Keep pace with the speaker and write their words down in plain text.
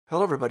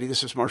Hello, everybody.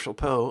 This is Marshall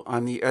Poe.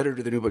 I'm the editor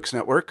of the New Books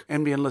Network.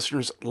 NBN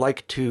listeners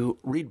like to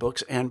read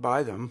books and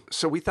buy them.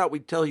 So we thought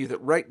we'd tell you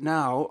that right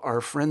now, our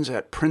friends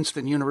at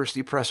Princeton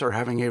University Press are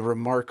having a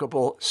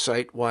remarkable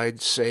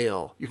site-wide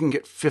sale. You can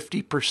get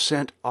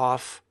 50%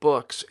 off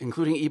books,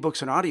 including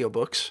ebooks and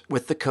audiobooks,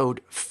 with the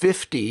code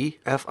 50,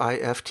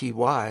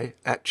 F-I-F-T-Y,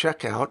 at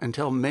checkout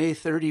until May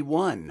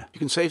 31. You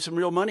can save some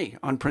real money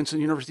on Princeton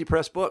University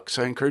Press books.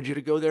 I encourage you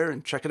to go there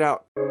and check it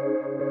out.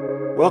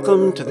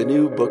 Welcome to the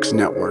New Books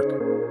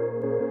Network.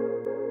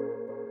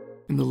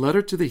 In the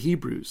letter to the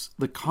Hebrews,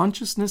 the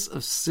consciousness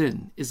of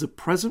sin is a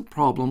present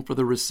problem for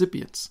the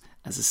recipients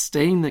as a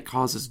stain that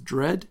causes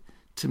dread,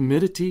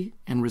 timidity,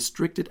 and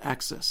restricted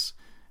access.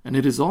 And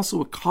it is also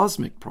a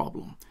cosmic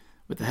problem,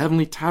 with the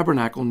heavenly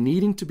tabernacle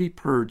needing to be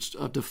purged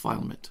of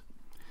defilement.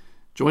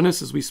 Join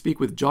us as we speak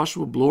with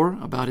Joshua Bloor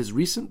about his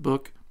recent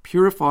book,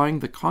 Purifying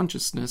the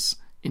Consciousness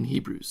in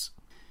Hebrews.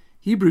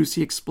 Hebrews,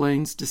 he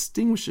explains,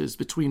 distinguishes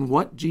between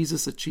what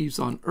Jesus achieves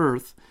on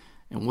earth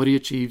and what he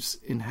achieves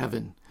in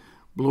heaven.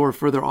 Bloor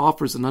further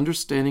offers an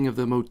understanding of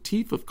the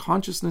motif of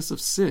consciousness of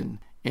sin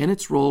and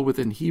its role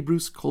within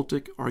Hebrews'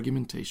 cultic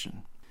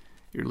argumentation.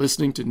 You're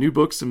listening to New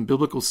Books and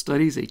Biblical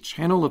Studies, a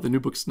channel of the New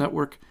Books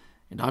Network,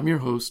 and I'm your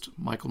host,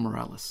 Michael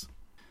Morales.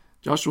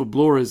 Joshua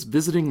Bloor is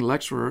visiting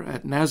lecturer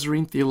at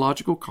Nazarene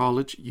Theological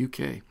College,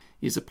 UK.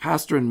 He's a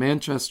pastor in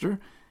Manchester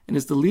and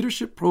is the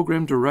leadership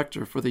program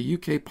director for the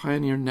UK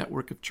Pioneer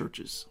Network of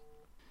Churches.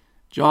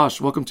 Josh,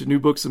 welcome to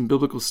New Books and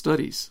Biblical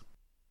Studies.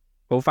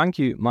 Well, thank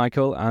you,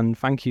 Michael, and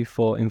thank you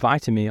for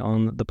inviting me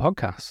on the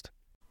podcast.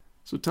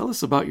 So tell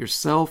us about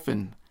yourself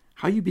and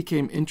how you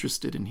became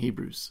interested in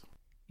Hebrews.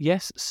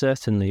 Yes,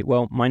 certainly.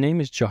 Well, my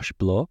name is Josh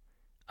Bloor.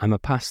 I'm a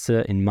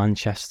pastor in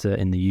Manchester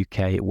in the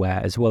UK, where,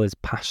 as well as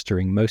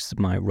pastoring, most of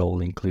my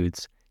role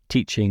includes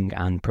teaching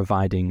and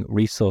providing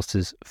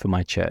resources for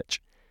my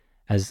church,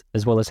 as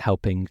well as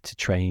helping to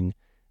train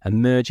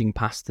emerging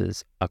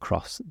pastors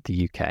across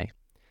the UK.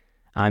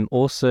 I'm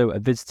also a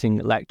visiting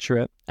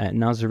lecturer at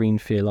Nazarene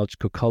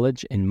Theological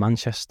College in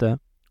Manchester,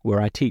 where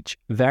I teach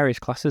various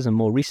classes, and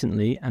more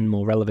recently, and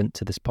more relevant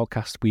to this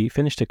podcast, we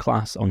finished a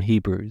class on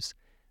Hebrews,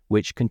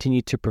 which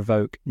continued to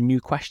provoke new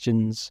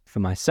questions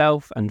for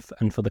myself and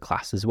for the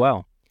class as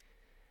well.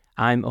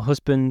 I'm a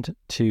husband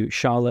to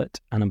Charlotte,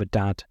 and I'm a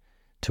dad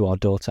to our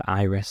daughter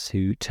Iris,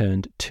 who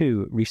turned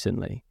 2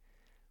 recently.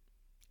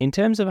 In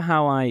terms of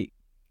how I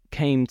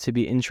came to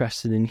be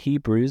interested in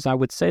Hebrews, I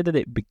would say that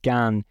it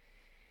began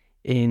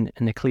in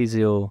an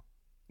ecclesial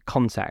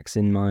context.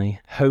 In my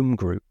home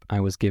group, I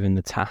was given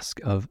the task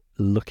of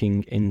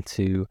looking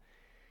into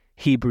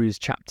Hebrews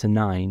chapter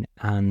 9,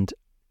 and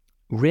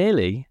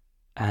really,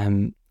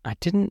 I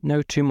didn't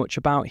know too much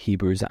about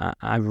Hebrews.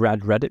 I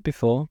read it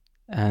before,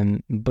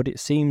 but it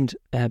seemed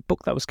a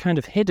book that was kind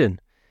of hidden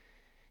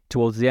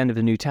towards the end of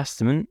the New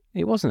Testament.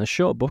 It wasn't a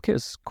short book, it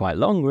was quite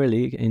long,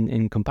 really,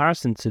 in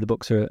comparison to the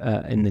books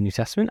in the New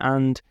Testament,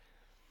 and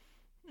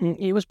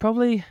it was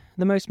probably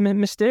the most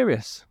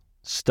mysterious.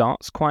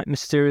 Starts quite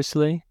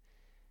mysteriously,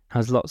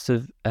 has lots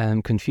of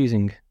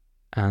confusing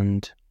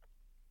and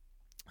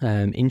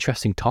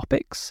interesting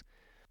topics.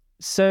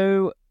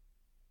 So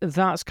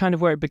that's kind of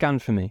where it began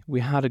for me.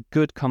 We had a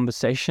good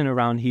conversation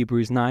around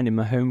Hebrews 9 in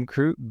my home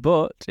group,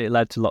 but it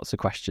led to lots of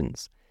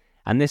questions.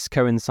 And this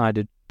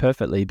coincided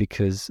perfectly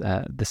because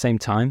at the same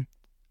time,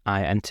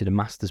 I entered a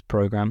master's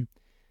program,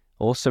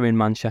 also in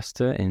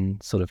Manchester in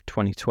sort of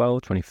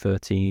 2012,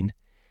 2013,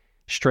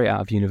 straight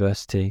out of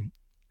university.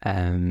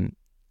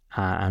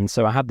 And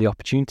so I had the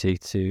opportunity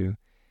to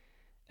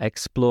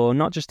explore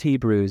not just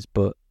Hebrews,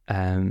 but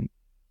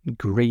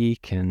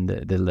Greek and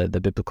the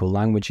biblical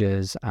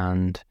languages,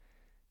 and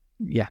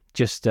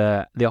just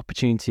the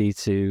opportunity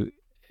to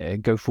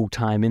go full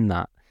time in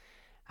that.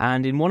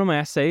 And in one of my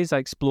essays, I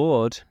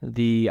explored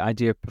the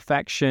idea of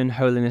perfection,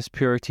 holiness,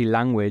 purity,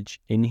 language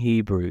in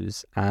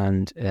Hebrews.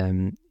 And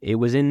it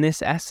was in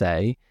this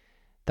essay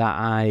that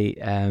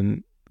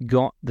I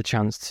got the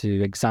chance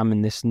to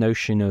examine this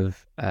notion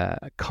of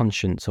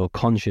conscience or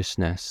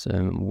consciousness,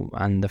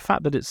 and the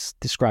fact that it's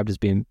described as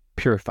being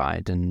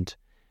purified, and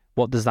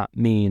what does that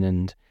mean?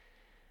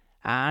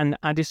 And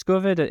I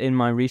discovered in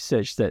my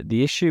research that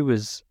the issue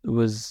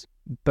was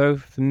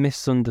both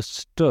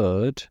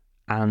misunderstood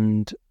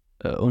and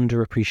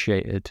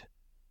underappreciated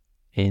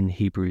in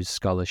Hebrews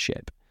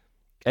scholarship,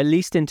 at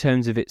least in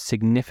terms of its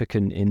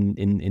significance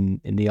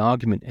in the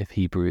argument of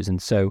Hebrews.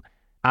 And so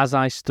as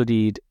I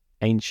studied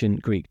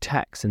ancient Greek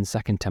texts and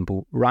Second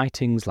Temple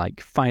writings like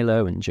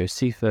Philo and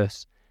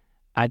Josephus,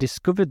 I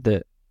discovered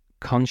that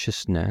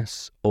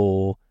consciousness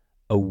or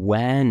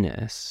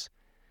awareness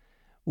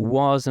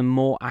was a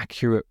more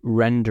accurate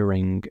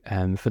rendering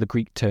for the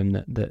Greek term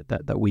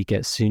that we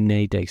get,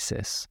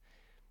 synedesis,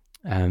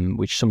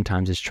 which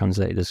sometimes is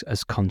translated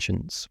as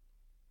conscience.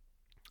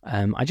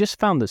 I just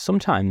found that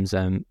sometimes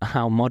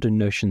our modern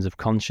notions of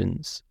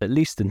conscience, at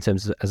least in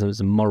terms of as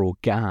a moral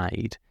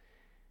guide,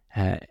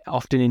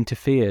 often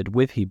interfered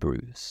with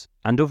Hebrews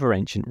and other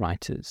ancient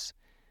writers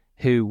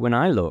who, when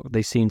I look,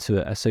 they seem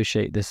to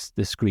associate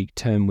this Greek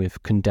term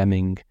with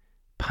condemning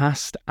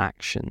past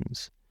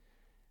actions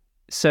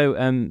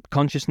So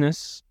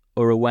consciousness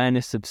or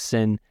awareness of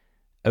sin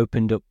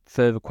opened up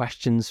further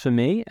questions for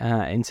me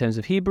in terms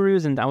of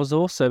Hebrews, and I was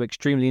also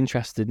extremely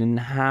interested in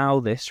how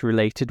this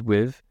related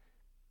with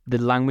the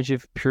language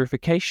of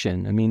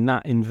purification. I mean,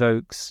 that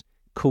invokes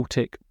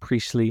cultic,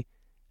 priestly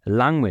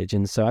language,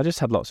 and so I just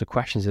had lots of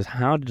questions as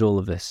how did all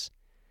of this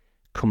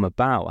come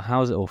about? How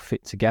does it all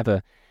fit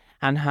together?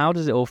 And how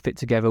does it all fit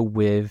together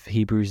with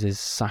Hebrews'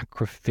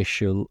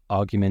 sacrificial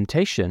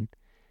argumentation?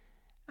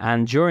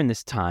 And during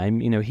this time,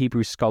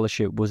 Hebrew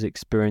scholarship was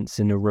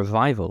experiencing a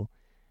revival,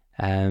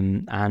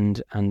 and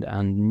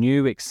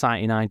new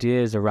exciting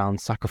ideas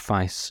around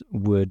sacrifice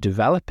were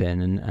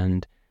developing,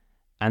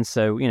 and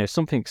so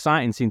something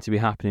exciting seemed to be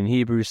happening in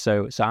Hebrews.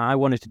 So I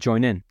wanted to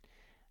join in,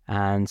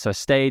 and so I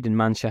stayed in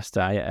Manchester.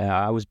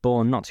 I was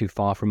born not too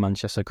far from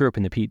Manchester. I grew up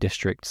in the Peak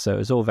District, so it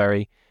was all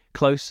very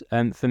close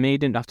for me.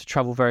 Didn't have to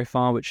travel very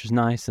far, which was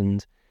nice.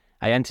 And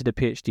I entered a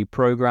PhD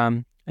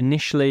program.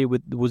 Initially,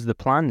 was the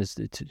plan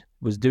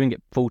was doing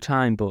it full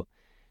time, but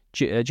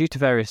due to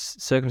various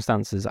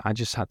circumstances, I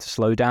just had to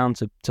slow down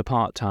to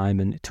part time,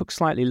 and it took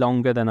slightly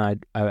longer than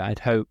I'd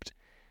hoped.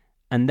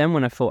 And then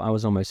when I thought I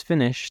was almost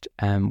finished,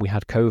 we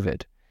had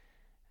COVID,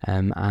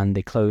 and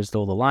they closed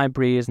all the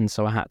libraries, and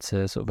so I had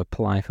to sort of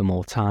apply for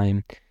more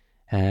time.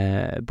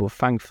 But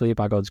thankfully,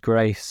 by God's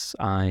grace,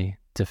 I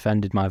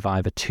defended my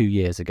Viva 2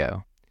 years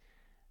ago,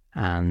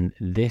 and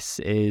this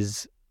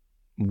is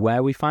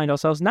where we find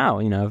ourselves now.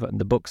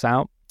 The book's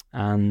out,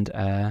 and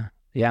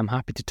I'm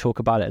happy to talk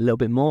about it a little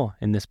bit more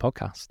in this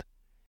podcast.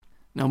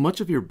 Now,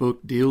 much of your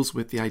book deals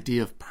with the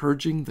idea of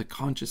purging the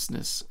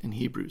consciousness in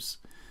Hebrews.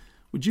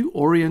 Would you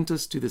orient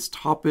us to this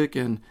topic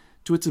and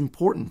to its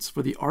importance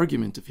for the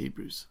argument of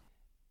Hebrews?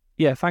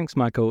 Yeah, thanks,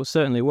 Michael.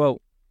 Certainly. Well,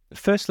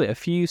 firstly, a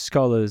few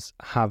scholars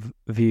have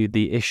viewed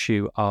the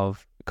issue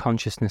of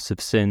consciousness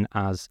of sin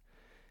as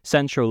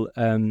central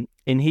in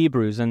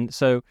Hebrews. And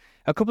so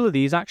a couple of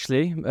these,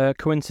 actually,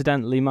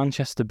 coincidentally,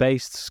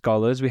 Manchester-based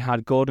scholars. We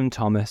had Gordon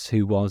Thomas,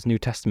 who was New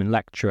Testament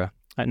lecturer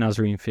at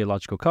Nazarene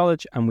Theological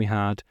College, and we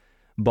had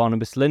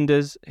Barnabas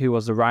Linders, who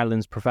was the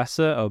Rylands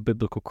Professor of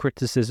Biblical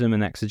Criticism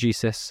and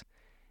Exegesis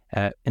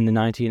in the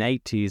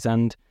 1980s.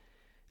 And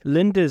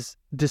Linders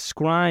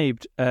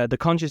described the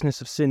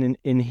consciousness of sin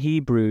in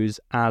Hebrews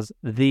as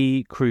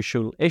the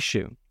crucial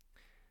issue.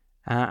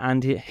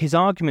 And his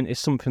argument is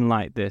something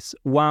like this.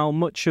 While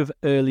much of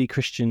early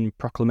Christian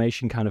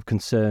proclamation kind of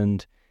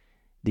concerned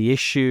the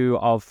issue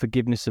of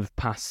forgiveness of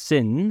past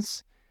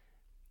sins,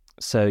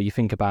 so you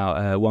think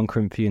about 1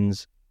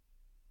 Corinthians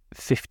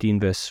 15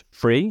 verse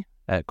 3,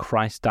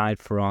 Christ died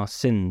for our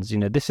sins.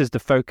 This is the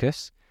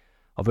focus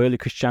of early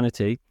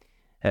Christianity.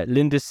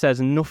 Linders says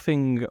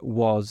nothing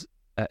was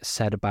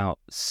said about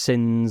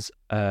sins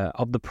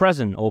of the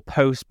present or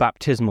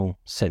post-baptismal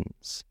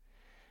sins.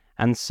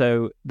 And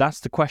so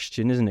that's the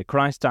question, isn't it?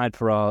 Christ died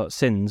for our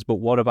sins, but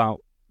what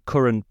about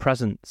current,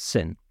 present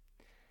sin?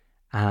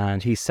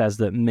 And he says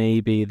that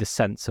maybe the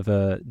sense of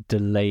a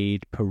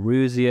delayed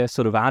parousia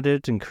sort of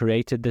added and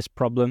created this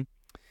problem.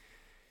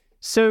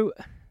 So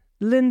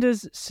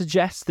Linders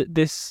suggests that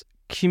this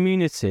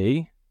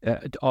community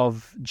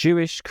of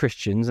Jewish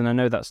Christians, and I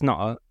know that's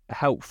not a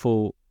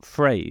helpful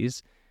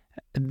phrase,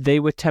 they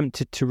were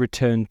tempted to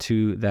return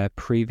to their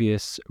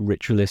previous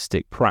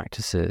ritualistic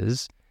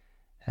practices,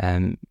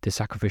 the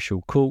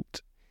sacrificial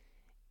cult,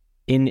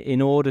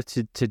 in order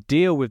to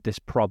deal with this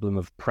problem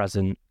of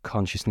present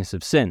consciousness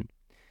of sin.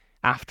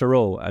 After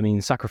all, I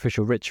mean,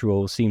 sacrificial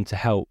rituals seem to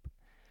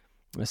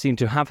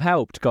have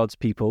helped God's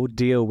people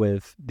deal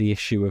with the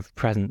issue of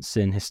present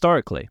sin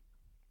historically.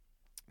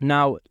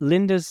 Now,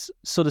 Linders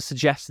sort of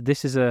suggests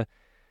this is a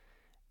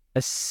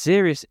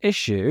serious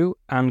issue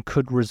and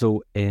could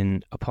result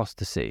in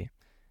apostasy.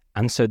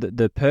 And so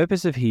the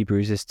purpose of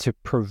Hebrews is to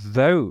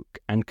provoke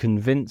and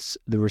convince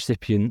the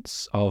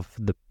recipients of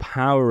the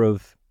power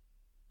of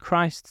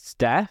Christ's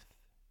death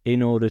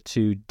in order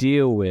to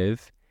deal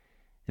with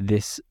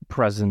this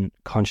present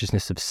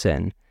consciousness of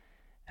sin,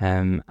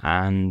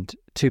 and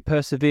to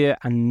persevere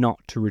and not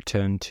to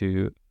return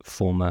to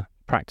former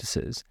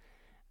practices.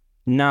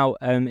 Now,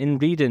 in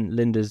reading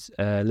Linders'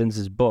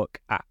 book,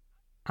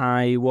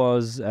 I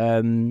was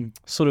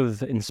sort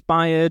of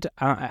inspired. It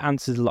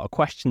answered a lot of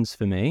questions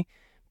for me,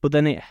 but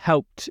then it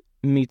helped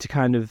me to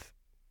kind of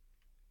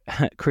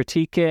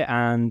critique it,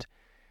 and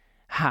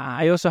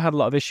I also had a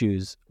lot of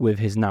issues with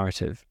his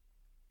narrative,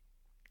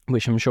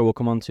 which I'm sure we'll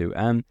come on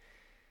to.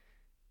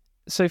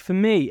 So for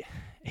me,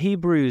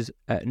 Hebrews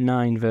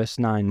 9 verse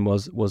 9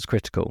 was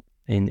critical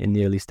in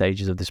the early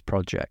stages of this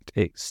project.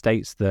 It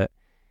states that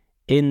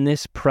in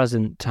this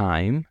present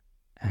time,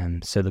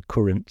 so the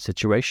current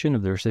situation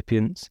of the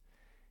recipients,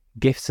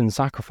 gifts and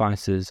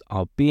sacrifices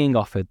are being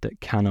offered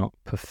that cannot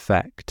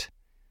perfect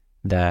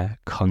their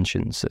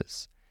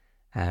consciences.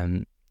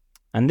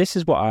 And this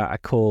is what I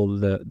call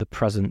the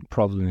present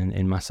problem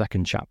in my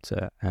second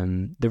chapter.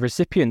 The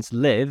recipients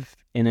live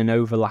in an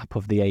overlap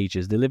of the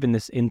ages. They live in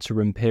this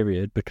interim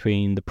period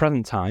between the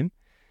present time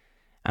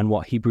and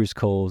what Hebrews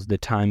calls the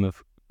time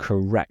of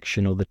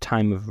correction or the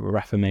time of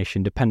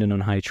reformation, depending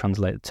on how you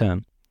translate the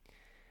term.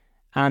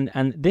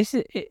 And this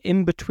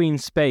in-between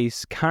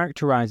space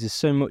characterizes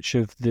so much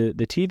of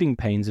the teething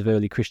pains of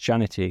early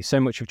Christianity, so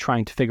much of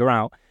trying to figure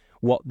out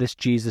what this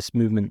Jesus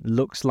movement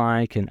looks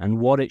like and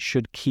what it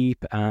should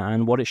keep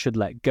and what it should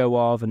let go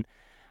of.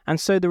 And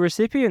so the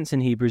recipients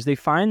in Hebrews, they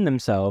find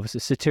themselves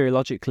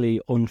soteriologically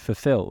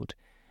unfulfilled.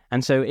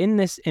 And so in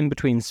this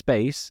in-between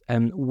space,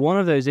 one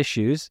of those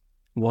issues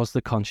was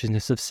the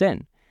consciousness of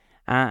sin.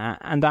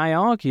 And I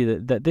argue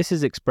that this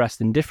is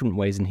expressed in different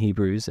ways in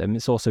Hebrews.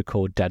 It's also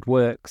called dead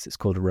works, it's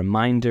called a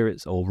reminder,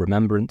 it's all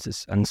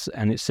remembrance, and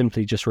it's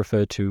simply just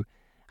referred to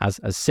as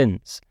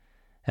sins.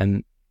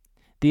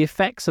 The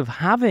effects of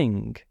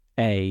having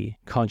a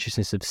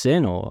consciousness of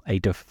sin or a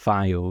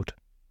defiled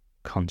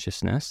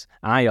consciousness,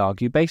 I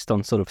argue, based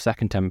on sort of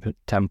Second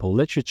Temple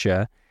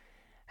literature,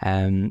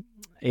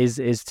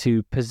 is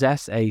to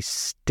possess a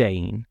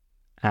stain,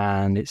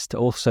 and it's to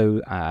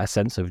also a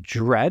sense of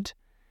dread,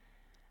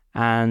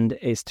 and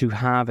it's to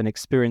have an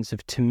experience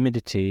of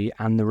timidity,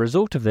 and the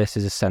result of this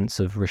is a sense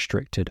of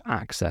restricted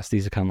access.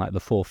 These are kind of like the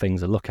four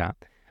things I look at.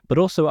 But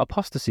also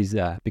apostasy's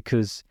there,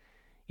 because,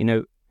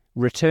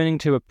 returning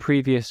to a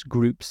previous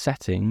group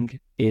setting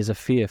is a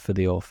fear for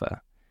the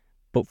author.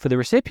 But for the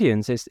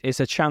recipients, it's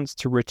a chance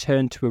to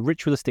return to a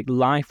ritualistic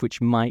life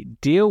which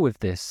might deal with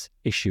this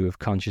issue of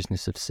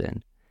consciousness of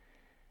sin.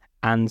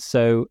 And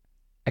so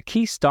a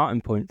key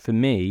starting point for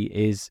me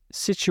is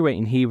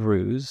situating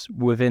Hebrews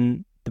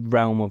within the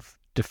realm of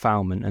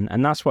defilement.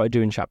 And that's what I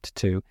do in chapter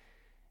 2.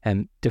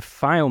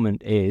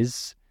 Defilement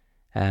is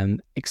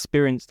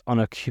experienced on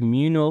a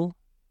communal,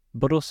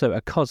 but also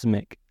a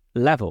cosmic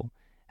level.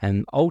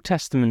 Old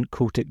Testament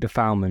cultic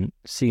defilement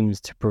seems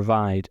to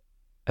provide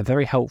a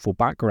very helpful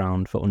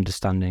background for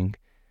understanding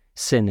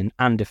sin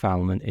and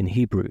defilement in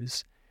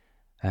Hebrews.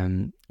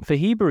 For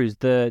Hebrews,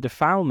 the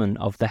defilement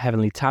of the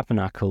heavenly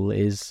tabernacle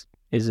is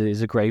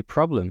a grave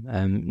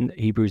problem.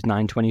 Hebrews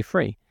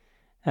 9:23.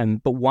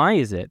 But why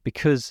is it?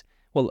 Because,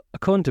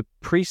 according to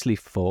priestly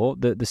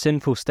thought, the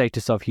sinful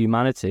status of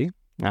humanity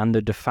and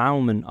the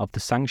defilement of the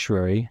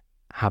sanctuary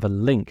have a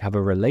link, have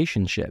a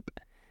relationship.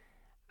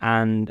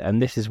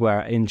 And this is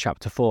where in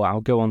chapter 4,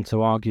 I'll go on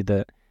to argue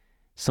that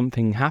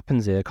something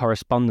happens here,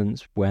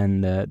 correspondence,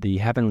 when the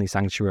heavenly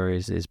sanctuary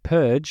is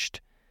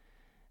purged.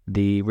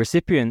 The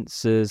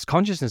recipient's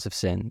consciousness of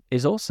sin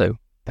is also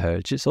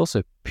purged, it's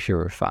also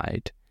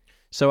purified.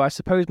 So I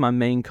suppose my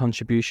main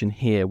contribution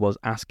here was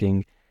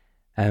asking,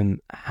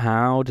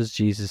 how does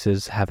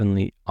Jesus's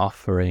heavenly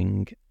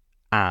offering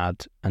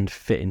add and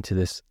fit into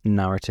this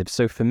narrative?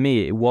 So for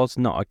me, it was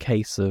not a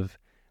case of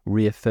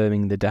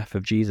reaffirming the death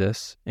of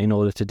Jesus in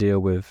order to deal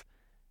with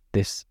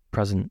this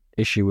present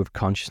issue of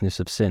consciousness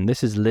of sin.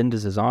 This is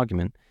Linders'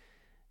 argument.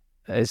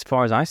 As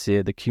far as I see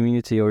it, the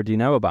community already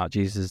know about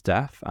Jesus'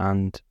 death,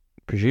 and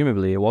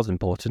presumably it was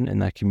important in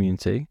their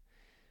community.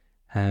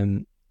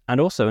 And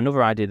also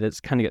another idea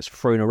that kind of gets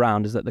thrown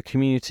around is that the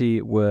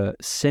community were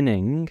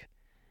sinning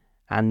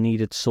and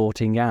needed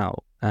sorting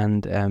out.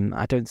 And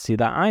I don't see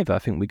that either. I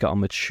think we got a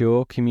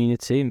mature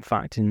community. In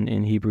fact,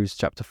 in Hebrews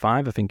chapter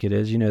 5, I think it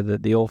is,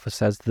 that the author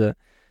says that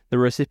the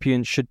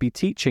recipients should be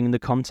teaching the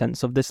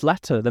contents of this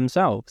letter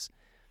themselves.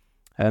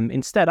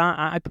 Instead,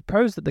 I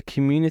propose that the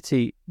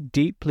community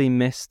deeply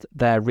missed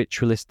their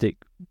ritualistic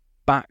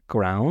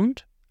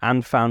background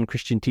and found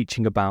Christian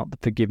teaching about the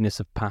forgiveness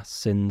of past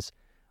sins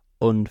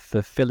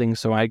unfulfilling.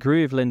 So I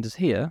agree with Linders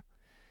here.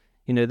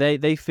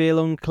 They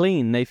feel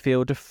unclean, they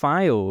feel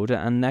defiled,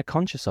 and they're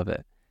conscious of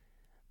it.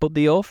 But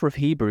the author of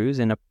Hebrews,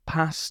 in a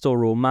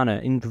pastoral manner,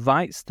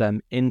 invites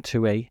them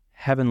into a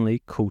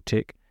heavenly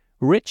cultic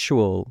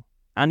ritual.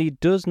 And he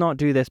does not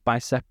do this by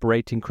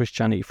separating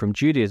Christianity from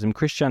Judaism.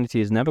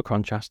 Christianity is never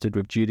contrasted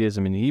with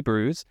Judaism in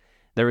Hebrews.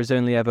 There is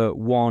only ever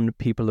one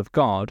people of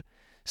God.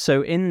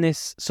 So in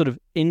this sort of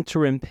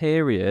interim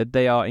period,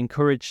 they are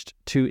encouraged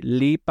to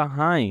leave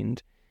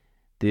behind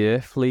the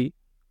earthly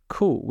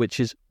cult, which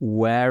is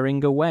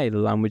wearing away, the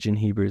language in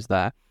Hebrews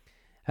there.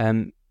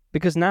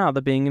 Because now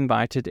they're being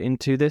invited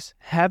into this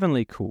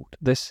heavenly cult,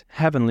 this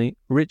heavenly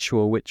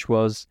ritual, which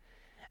was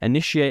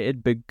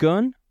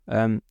begun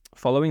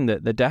following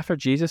the death of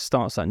Jesus,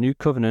 starts that new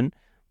covenant.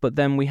 But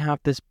then we have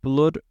this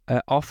blood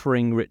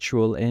offering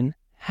ritual in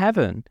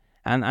heaven.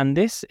 And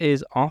this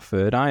is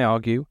offered, I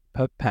argue,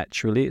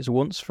 perpetually. It's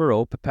once for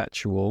all,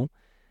 perpetual.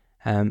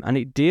 And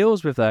it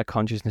deals with their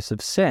consciousness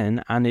of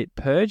sin, and it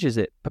purges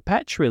it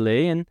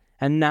perpetually. And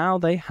now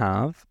they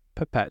have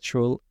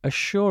perpetual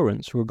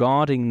assurance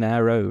regarding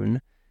their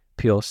own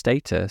pure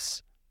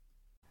status.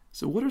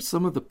 So what are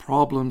some of the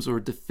problems or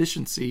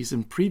deficiencies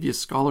in previous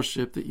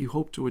scholarship that you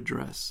hope to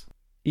address?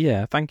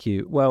 Yeah, thank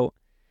you. Well,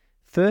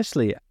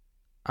 firstly,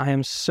 I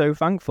am so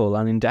thankful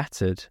and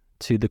indebted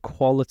to the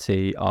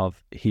quality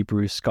of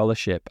Hebrew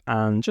scholarship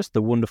and just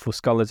the wonderful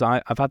scholars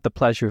I've had the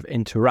pleasure of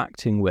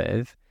interacting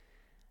with.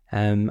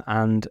 I'm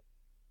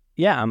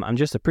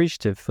just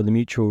appreciative for the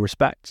mutual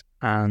respect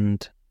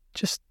and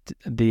just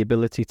the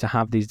ability to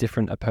have these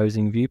different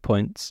opposing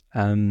viewpoints.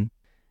 And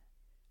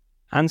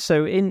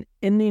so in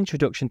the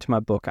introduction to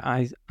my book,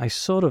 I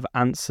sort of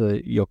answer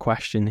your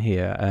question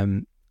here.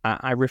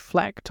 I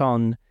reflect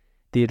on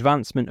the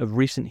advancement of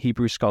recent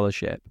Hebrew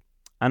scholarship,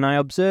 and I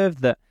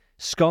observed that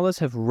scholars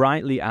have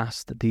rightly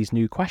asked these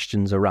new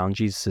questions around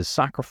Jesus'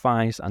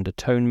 sacrifice and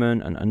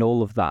atonement and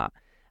all of that.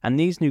 And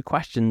these new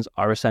questions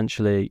are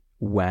essentially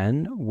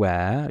when,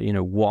 where,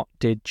 what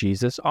did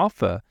Jesus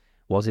offer?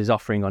 Was his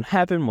offering on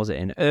heaven? Was it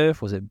in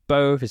earth? Was it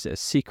both? Is it a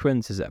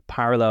sequence? Is it a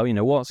parallel?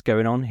 What's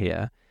going on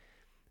here?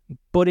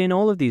 But in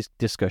all of these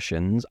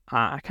discussions,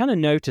 I kind of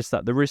noticed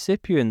that the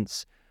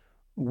recipients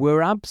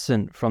were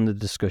absent from the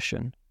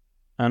discussion.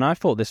 And I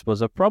thought this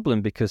was a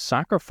problem because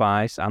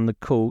sacrifice and the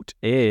cult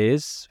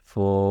is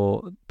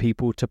for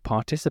people to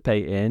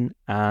participate in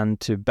and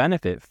to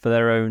benefit for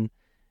their own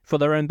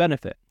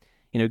benefit.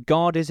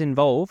 God is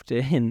involved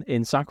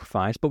in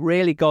sacrifice, but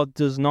really God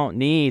does not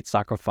need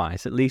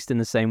sacrifice, at least in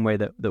the same way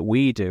that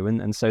we do.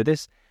 And so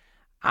this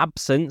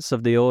absence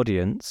of the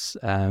audience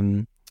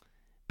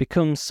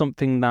becomes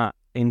something that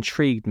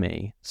intrigued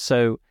me.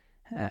 So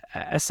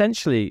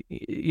essentially,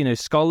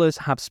 scholars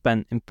have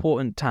spent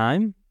important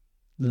time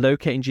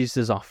locating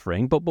Jesus'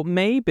 offering, but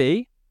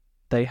maybe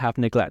they have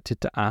neglected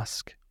to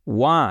ask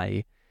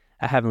why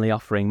a heavenly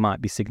offering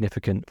might be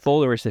significant for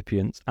the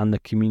recipients and the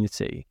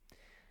community.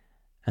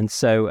 And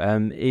so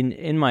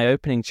in my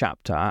opening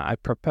chapter, I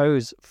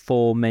propose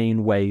 4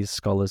 main ways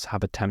scholars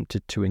have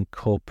attempted to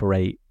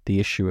incorporate the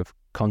issue of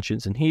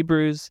conscience in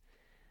Hebrews.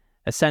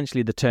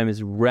 Essentially, the term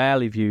is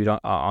rarely viewed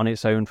on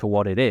its own for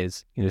what it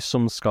is.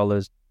 Some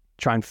scholars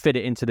try and fit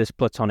it into this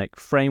Platonic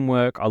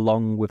framework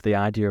along with the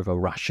idea of a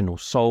rational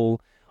soul.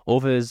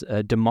 Others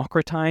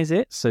democratize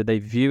it, so they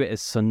view it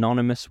as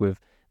synonymous with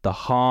the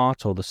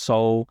heart or the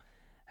soul.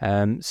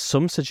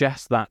 Some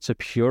suggest that to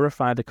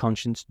purify the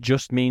conscience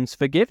just means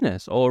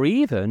forgiveness or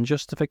even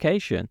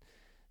justification.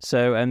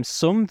 So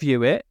some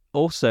view it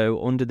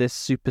also under this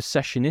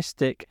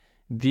supersessionistic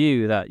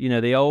view that,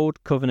 the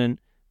old covenant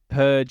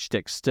purged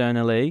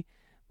externally,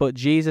 but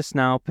Jesus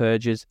now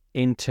purges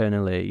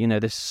internally,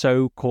 this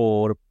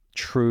so-called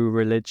true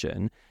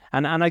religion.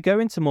 And I go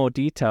into more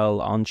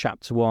detail on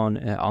chapter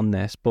 1 on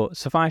this, but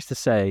suffice to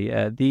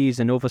say, these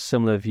and other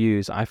similar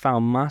views I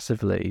found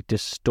massively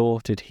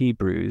distorted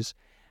Hebrews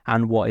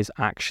and what is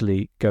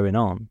actually going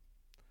on.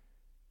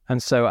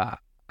 And so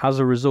as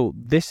a result,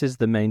 this is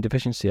the main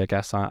deficiency, I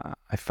guess, I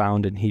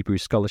found in Hebrew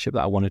scholarship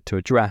that I wanted to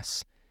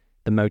address,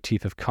 the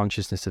motif of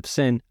consciousness of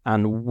sin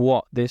and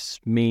what this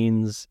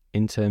means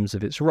in terms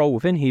of its role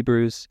within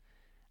Hebrews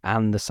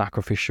and the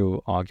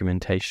sacrificial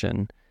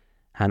argumentation.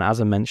 And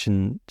as I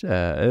mentioned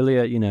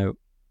earlier,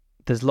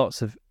 there's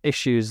lots of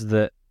issues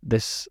that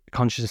this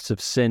consciousness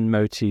of sin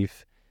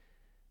motif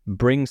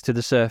brings to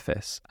the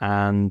surface,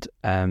 and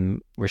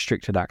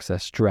restricted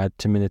access, dread,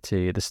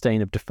 timidity, the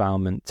stain of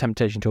defilement,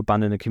 temptation to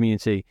abandon the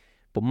community.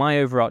 But my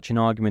overarching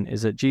argument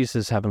is that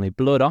Jesus' heavenly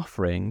blood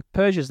offering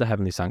purges the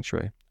heavenly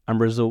sanctuary and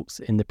results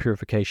in the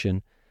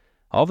purification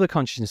of the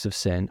consciousness of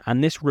sin,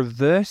 and this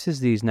reverses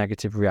these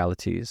negative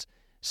realities.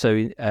 So,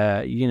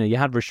 you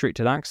had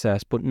restricted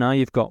access, but now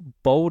you've got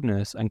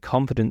boldness and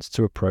confidence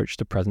to approach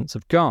the presence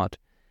of God.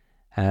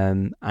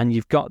 And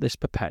you've got this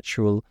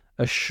perpetual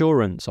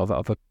assurance of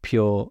a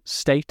pure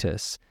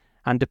status.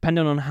 And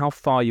depending on how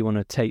far you want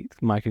to take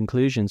my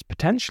conclusions,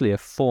 potentially a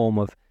form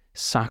of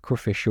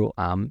sacrificial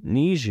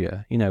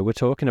amnesia. We're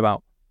talking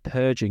about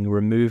purging,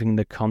 removing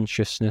the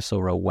consciousness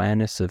or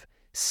awareness of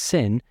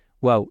sin.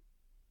 Well,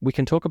 we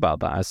can talk about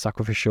that as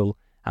sacrificial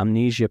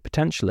amnesia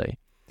potentially.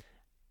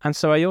 And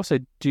so I also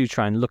do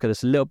try and look at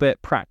this a little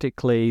bit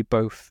practically,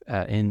 both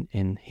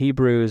in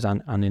Hebrews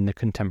and in the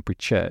contemporary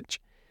church.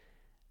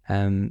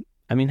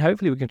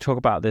 Hopefully we can talk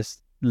about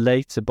this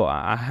later, but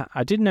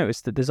I did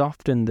notice that there's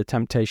often the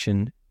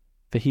temptation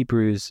for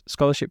Hebrews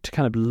scholarship to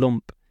kind of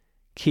lump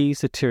key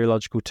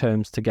soteriological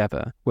terms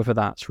together, whether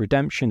that's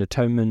redemption,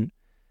 atonement,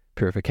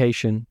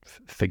 purification,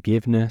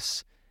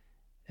 forgiveness.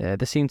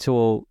 They seem to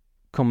all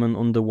come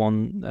under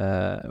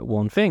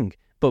one thing.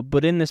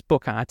 But in this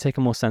book, I take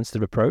a more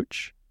sensitive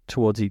approach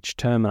towards each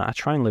term, and I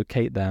try and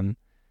locate them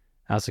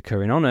as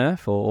occurring on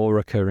earth or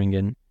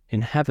occurring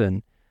in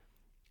heaven.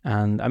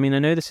 And I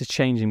know this is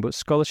changing, but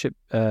scholarship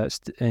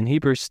in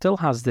Hebrew still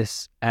has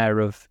this air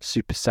of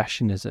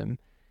supersessionism.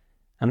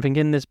 And I think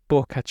in this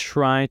book, I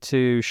try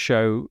to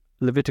show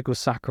Levitical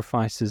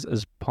sacrifices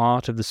as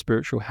part of the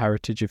spiritual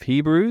heritage of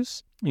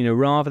Hebrews.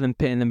 Rather than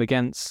pitting them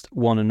against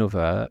one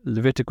another,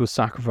 Levitical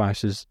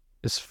sacrifices,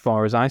 as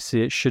far as I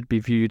see it, should be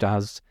viewed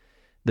as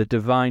the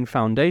divine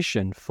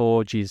foundation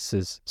for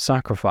Jesus'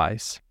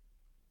 sacrifice.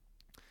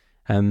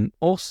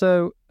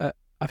 Also,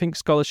 I think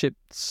scholarship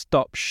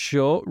stops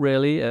short,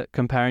 really, at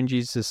comparing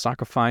Jesus'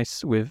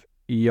 sacrifice with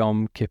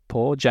Yom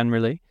Kippur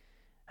generally.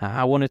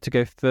 I wanted to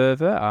go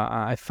further.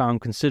 I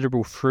found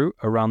considerable fruit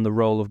around the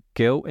role of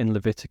guilt in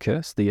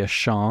Leviticus, the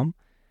Asham,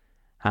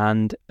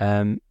 and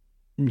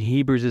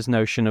Hebrews'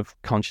 notion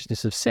of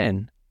consciousness of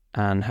sin.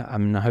 And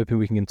I'm hoping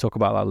we can talk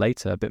about that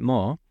later a bit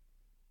more.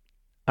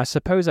 I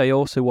suppose I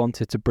also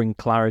wanted to bring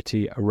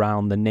clarity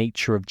around the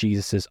nature of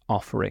Jesus'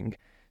 offering.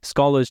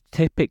 Scholars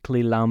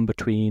typically land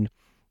between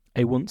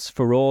a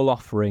once-for-all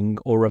offering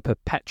or a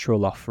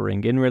perpetual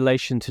offering in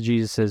relation to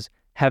Jesus'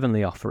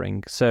 heavenly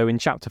offering. So in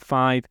chapter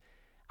 5,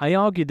 I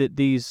argue that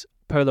these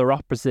polar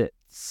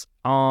opposites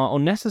are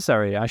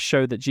unnecessary. I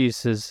show that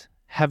Jesus'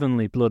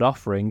 heavenly blood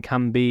offering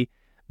can be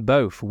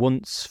both,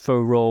 once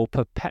for all,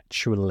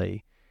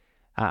 perpetually.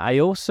 I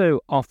also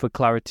offer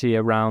clarity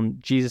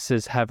around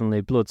Jesus'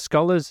 heavenly blood.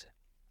 Scholars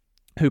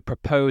who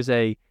propose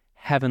a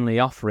heavenly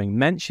offering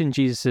mention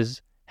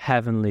Jesus'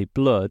 heavenly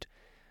blood,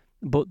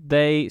 but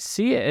they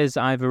see it as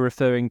either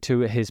referring to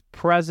his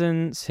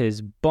presence,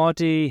 his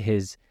body,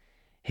 his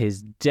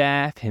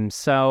death,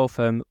 himself,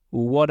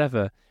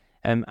 whatever.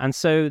 And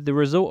so the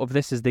result of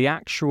this is the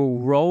actual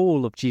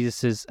role of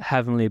Jesus'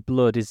 heavenly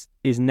blood is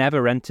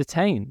never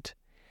entertained.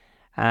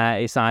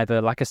 It's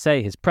either, like I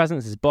say, his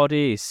presence, his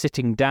body, his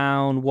sitting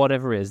down,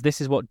 whatever it is.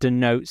 This is what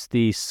denotes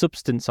the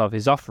substance of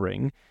his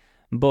offering.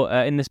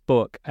 But in this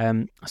book,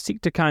 I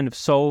seek to kind of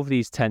solve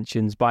these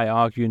tensions by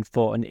arguing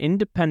for an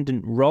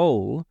independent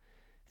role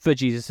for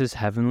Jesus'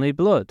 heavenly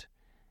blood,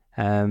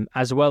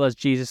 as well as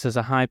Jesus as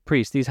a high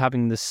priest, these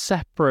having the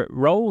separate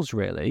roles,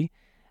 really.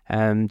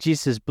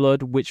 Jesus'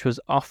 blood, which was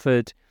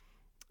offered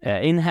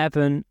in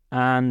heaven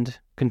and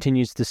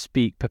continues to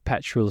speak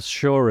perpetual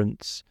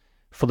assurance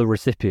for the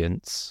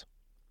recipients.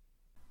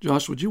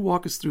 Josh, would you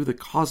walk us through the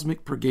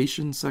cosmic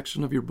purgation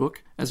section of your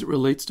book as it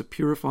relates to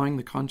purifying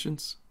the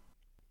conscience?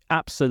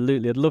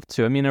 Absolutely, I'd love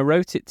to. I mean, I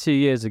wrote it 2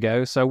 years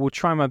ago, so I will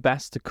try my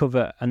best to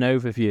cover an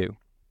overview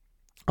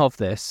of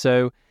this.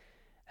 So,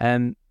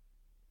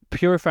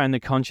 Purifying the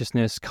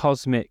Consciousness,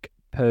 Cosmic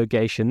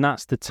Purgation,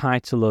 that's the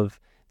title of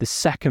the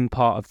second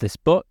part of this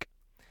book,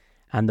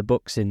 and the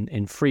book's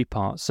in 3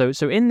 parts. So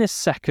in this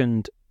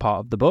second part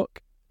of the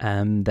book,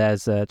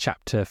 there's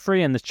chapter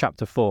 3 and there's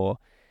chapter 4,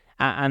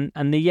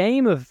 and the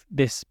aim of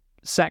this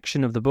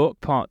section of the book,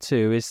 part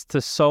 2, is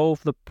to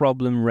solve the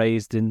problem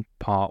raised in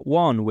part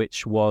 1,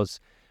 which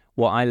was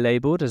what I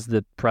labelled as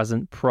the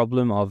present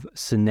problem of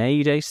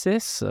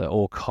syneidesis,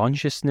 or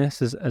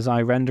consciousness, as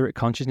I render it,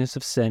 consciousness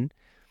of sin.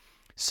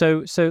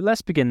 So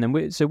let's begin then.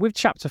 With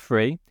chapter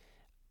 3,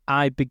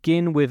 I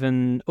begin with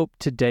an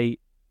up-to-date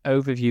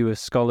overview of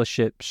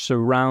scholarship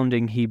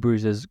surrounding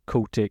Hebrews'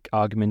 cultic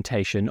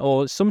argumentation,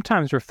 or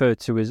sometimes referred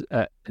to as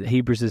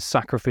Hebrews'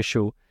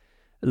 sacrificial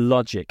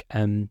logic.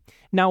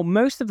 Now,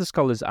 most of the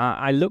scholars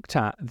I looked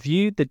at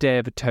viewed the Day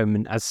of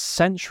Atonement as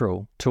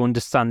central to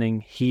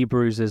understanding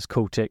Hebrews'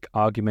 cultic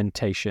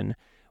argumentation.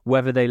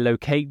 Whether they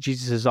locate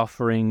Jesus'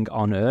 offering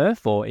on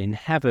earth or in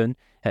heaven,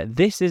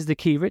 this is the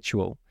key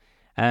ritual.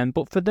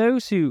 But for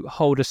those who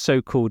hold a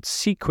so-called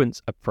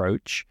sequence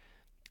approach,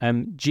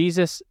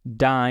 Jesus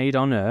died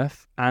on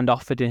earth and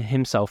offered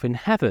himself in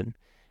heaven.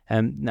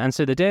 And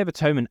so the Day of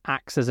Atonement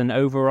acts as an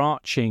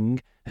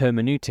overarching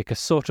hermeneutic, a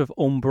sort of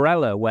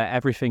umbrella where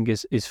everything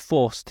is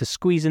forced to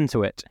squeeze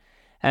into it.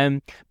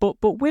 But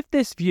with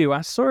this view,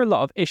 I saw a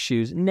lot of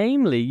issues.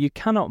 Namely, you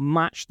cannot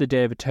match the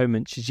Day of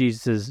Atonement to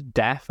Jesus'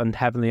 death and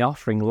heavenly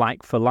offering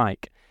like for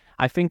like.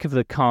 I think of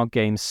the card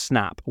game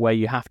Snap, where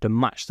you have to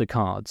match the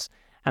cards.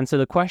 And so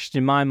the question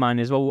in my mind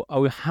is, well,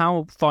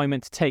 how far are we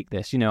meant to take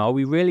this? Are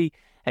we really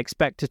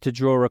expected to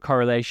draw a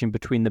correlation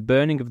between the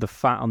burning of the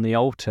fat on the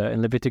altar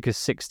in Leviticus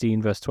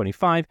 16, verse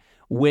 25,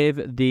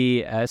 with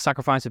the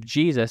sacrifice of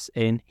Jesus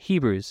in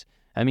Hebrews?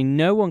 I mean,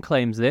 no one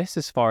claims this,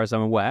 as far as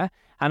I'm aware,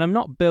 and I'm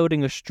not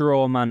building a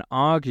straw man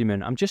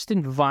argument. I'm just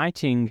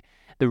inviting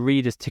the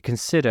readers to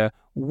consider,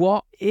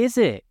 what is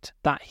it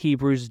that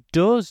Hebrews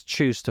does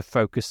choose to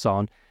focus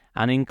on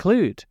and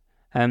include?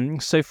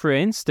 So, for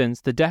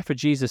instance, the death of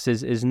Jesus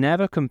is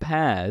never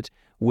compared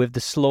with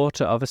the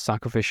slaughter of a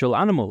sacrificial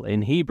animal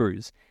in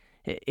Hebrews.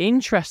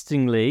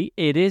 Interestingly,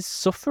 it is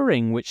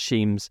suffering which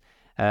seems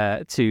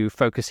to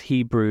focus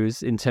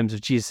Hebrews in terms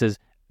of Jesus'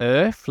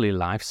 earthly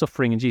life,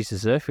 suffering in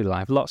Jesus' earthly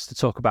life. Lots to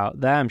talk about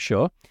there, I'm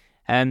sure.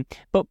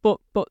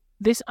 But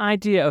this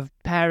idea of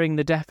pairing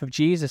the death of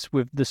Jesus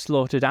with the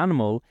slaughtered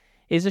animal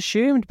is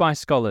assumed by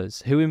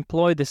scholars who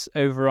employ this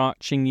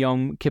overarching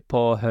Yom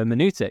Kippur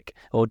hermeneutic,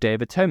 or Day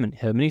of Atonement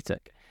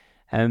hermeneutic.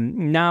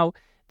 Now,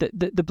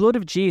 the blood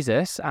of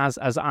Jesus,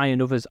 as I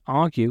and others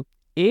argue,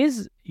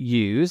 is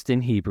used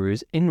in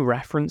Hebrews in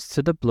reference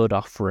to the blood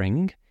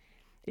offering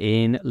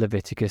in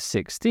Leviticus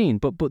 16.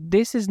 But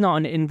this is not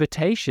an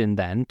invitation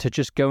then to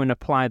just go and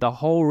apply the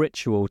whole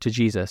ritual to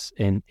Jesus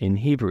in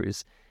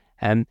Hebrews.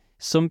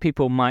 Some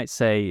people might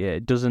say,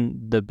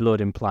 doesn't the blood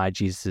imply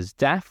Jesus'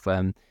 death?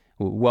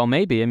 Well,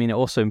 maybe. I mean, it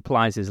also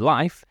implies his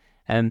life.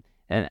 And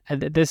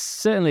there's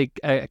certainly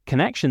a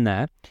connection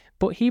there.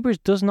 But Hebrews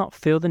does not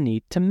feel the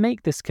need to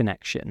make this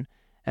connection.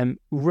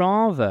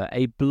 Rather,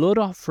 a blood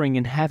offering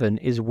in heaven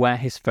is where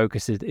his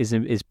focus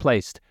is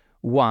placed.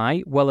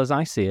 Why? Well, as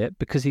I see it,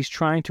 because he's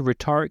trying to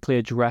rhetorically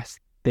address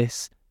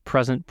this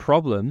present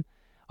problem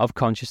of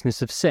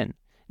consciousness of sin.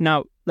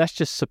 Now, let's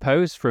just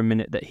suppose for a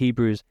minute that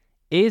Hebrews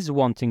is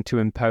wanting to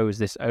impose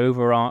this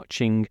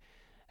overarching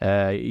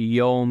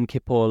Yom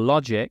Kippur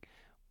logic.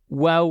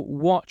 Well,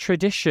 what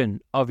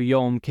tradition of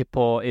Yom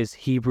Kippur is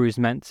Hebrews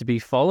meant to be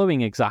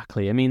following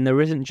exactly? I mean,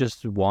 there isn't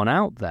just one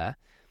out there.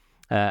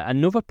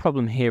 Another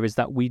problem here is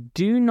that we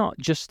do not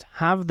just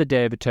have the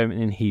Day of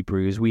Atonement in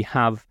Hebrews. We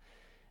have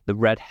the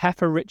red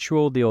heifer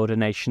ritual, the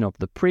ordination of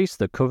the priest,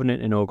 the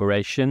covenant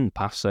inauguration,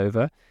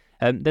 Passover.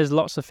 There's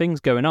lots of things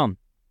going on.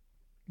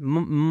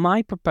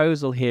 My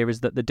proposal here is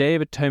that the Day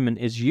of Atonement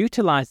is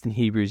utilized in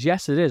Hebrews.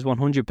 Yes, it is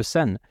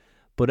 100%,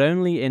 but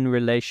only in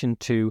relation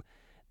to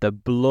the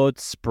blood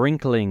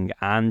sprinkling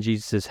and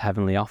Jesus'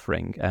 heavenly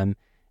offering.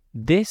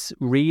 This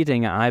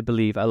reading, I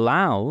believe,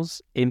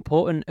 allows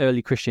important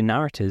early Christian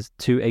narratives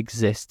to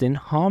exist in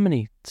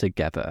harmony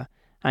together.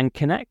 And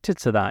connected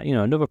to that,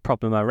 another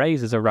problem I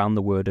raise is around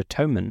the word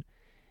atonement.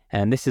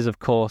 And this is, of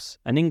course,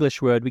 an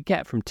English word we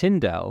get from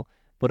Tyndale,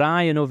 but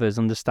I and others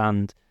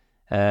understand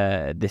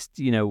this,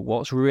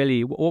 what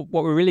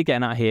we're really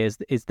getting at here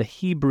is the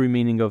Hebrew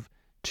meaning of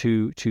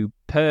to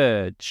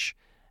purge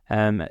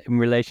in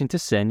relation to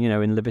sin,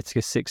 in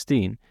Leviticus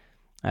 16.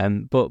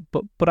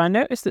 But I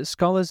noticed that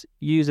scholars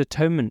use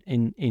atonement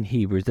in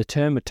Hebrew, the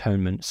term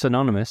atonement,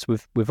 synonymous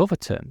with other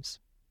terms,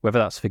 whether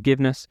that's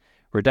forgiveness,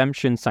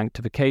 redemption,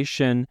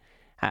 sanctification.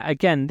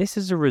 Again, this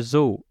is a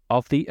result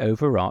of the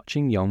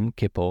overarching Yom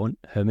Kippur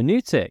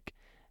hermeneutic.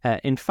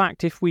 In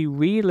fact, if we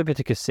read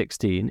Leviticus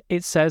 16,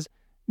 it says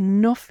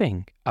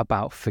nothing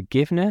about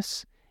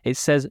forgiveness. It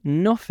says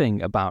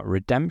nothing about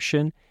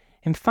redemption.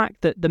 In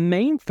fact, that the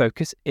main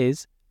focus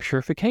is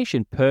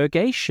purification,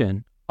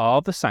 purgation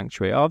of the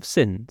sanctuary of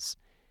sins.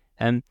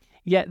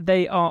 Yet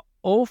they are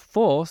all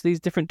forced, these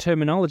different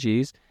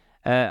terminologies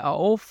are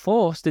all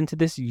forced into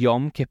this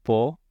Yom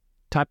Kippur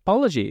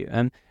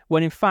typology.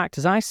 When in fact,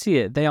 as I see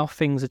it, they are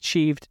things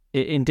achieved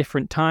in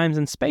different times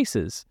and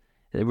spaces.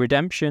 The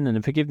redemption and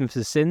the forgiveness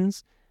of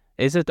sins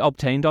is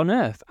obtained on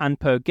earth, and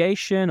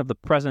purgation of the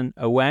present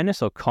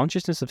awareness or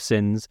consciousness of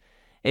sins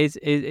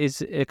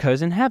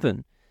occurs in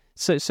heaven.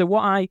 So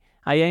what I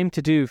aim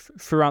to do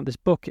throughout this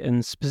book,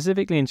 and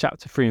specifically in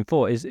chapter 3 and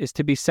 4, is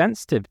to be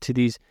sensitive to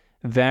these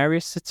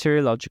various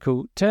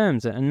soteriological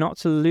terms and not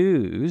to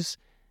lose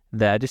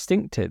their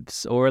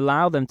distinctives or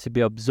allow them to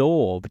be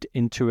absorbed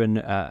into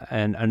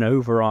an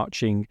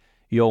overarching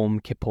Yom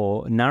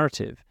Kippur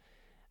narrative.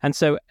 And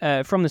so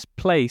from this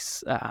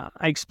place, I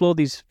explore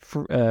these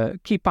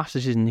key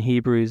passages in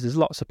Hebrews. There's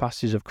lots of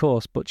passages, of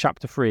course, but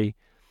chapter 3,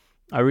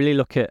 I really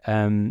look at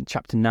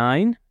chapter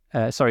 9.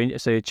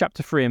 So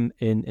chapter 3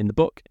 in the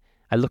book,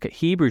 I look at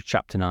Hebrews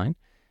chapter 9,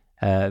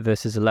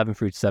 verses 11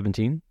 through to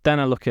 17. Then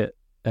I look at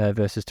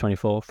verses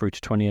 24 through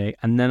to 28.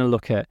 And then I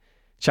look at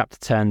chapter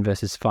 10,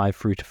 verses 5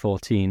 through to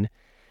 14.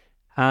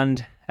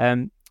 And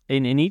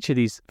in each of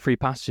these three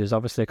passages,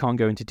 obviously I can't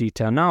go into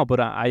detail now, but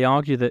I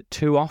argue that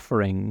two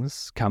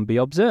offerings can be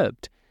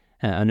observed,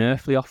 an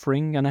earthly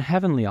offering and a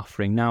heavenly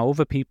offering. Now,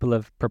 other people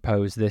have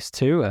proposed this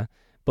too,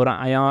 but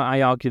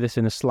I argue this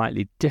in a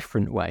slightly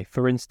different way.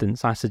 For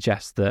instance, I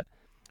suggest that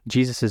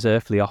Jesus'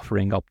 earthly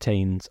offering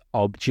obtains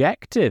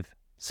objective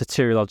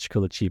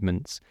soteriological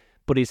achievements,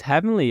 but his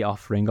heavenly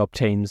offering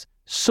obtains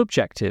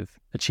subjective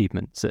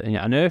achievements.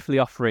 An earthly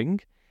offering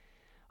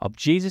of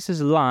Jesus'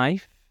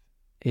 life,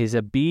 his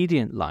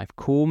obedient life,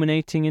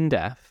 culminating in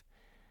death,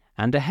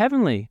 and a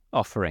heavenly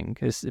offering,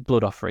 his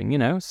blood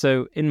offering,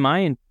 So in my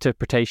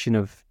interpretation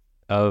of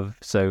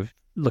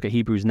look at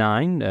Hebrews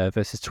 9,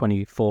 verses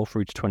 24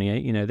 through to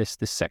 28, this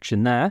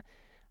section there,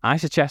 I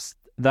suggest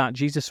that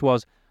Jesus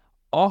was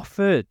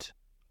offered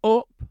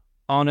up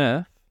on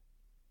earth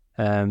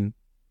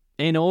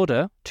in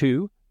order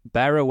to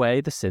bear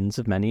away the sins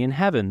of many in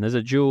heaven. There's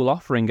a dual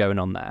offering going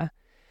on there.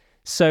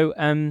 So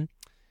in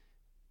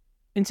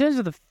terms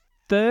of the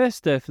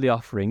first earthly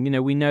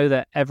offering, we know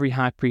that every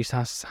high priest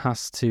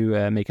has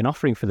to make an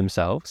offering for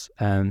themselves.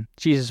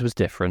 Jesus was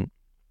different.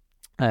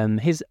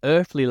 His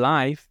earthly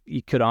life,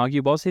 you could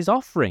argue, was his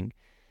offering.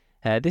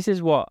 This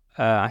is what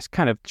I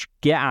kind of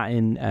get at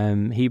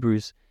in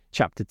Hebrews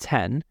chapter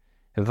 10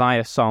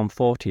 via Psalm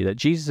 40, that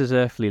Jesus'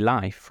 earthly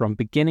life from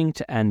beginning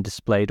to end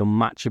displayed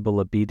unmatchable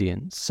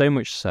obedience, so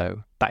much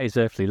so that his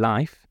earthly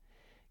life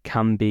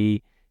can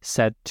be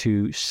said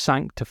to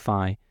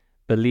sanctify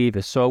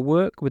believers. So I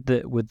work with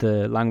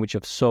the language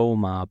of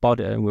soma,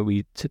 body, where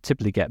we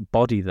typically get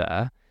body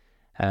there,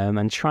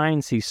 and try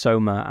and see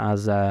soma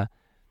as a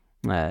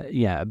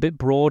bit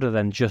broader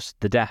than just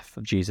the death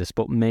of Jesus,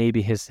 but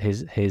maybe his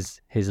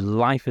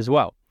life as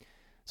well.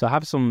 So I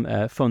have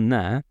some fun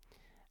there.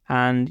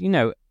 And,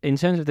 in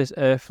terms of this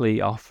earthly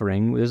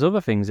offering, there's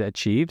other things it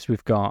achieves.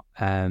 We've got,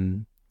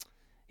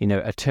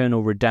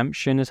 eternal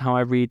redemption is how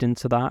I read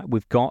into that.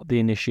 We've got the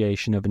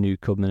initiation of a new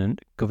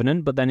covenant.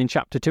 But then in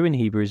chapter 2 in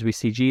Hebrews, we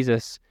see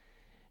Jesus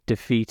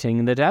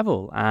defeating the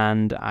devil.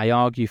 And I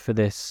argue for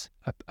this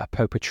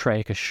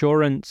apopatreic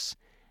assurance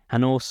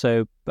and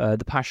also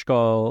the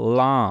Paschal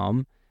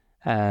Lamb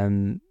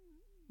in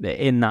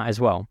that as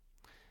well.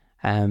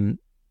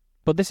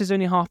 But this is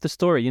only half the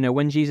story.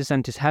 When Jesus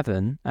enters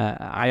heaven,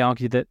 I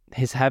argue that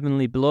his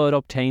heavenly blood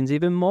obtains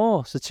even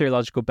more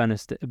soteriological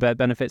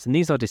benefits, and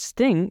these are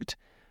distinct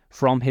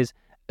from his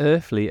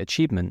earthly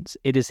achievements.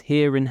 It is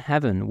here in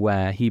heaven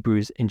where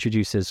Hebrews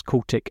introduces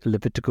cultic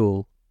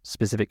Levitical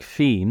specific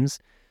themes,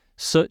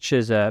 such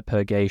as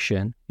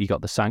purgation. You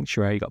got the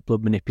sanctuary, you got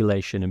blood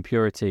manipulation and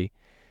purity.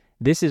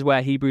 This is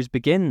where Hebrews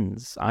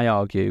begins, I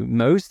argue,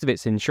 most of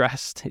its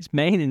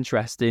main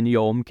interest in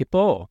Yom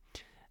Kippur.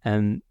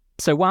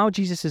 So while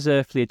Jesus'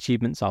 earthly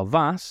achievements are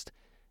vast,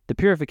 the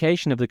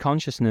purification of the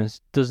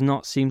consciousness does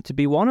not seem to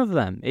be one of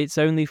them. It's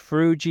only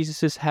through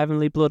Jesus'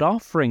 heavenly blood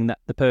offering that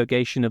the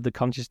purgation of the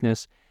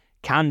consciousness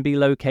can be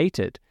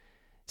located.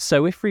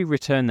 So if we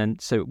return then,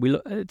 we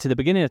look to the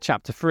beginning of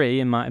chapter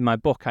 3 in my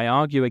book, I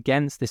argue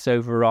against this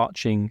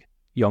overarching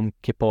Yom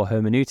Kippur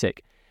hermeneutic.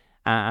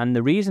 And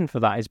the reason for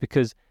that is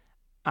because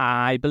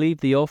I believe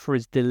the author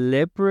is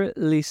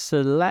deliberately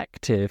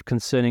selective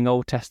concerning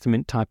Old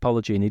Testament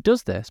typology. And he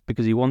does this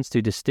because he wants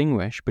to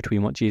distinguish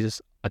between what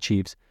Jesus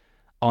achieves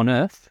on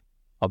earth,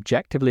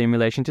 objectively in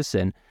relation to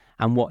sin,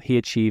 and what he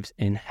achieves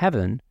in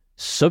heaven,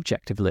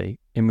 subjectively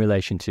in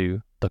relation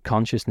to the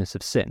consciousness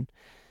of sin.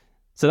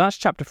 So that's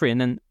chapter 3, and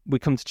then we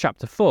come to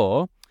chapter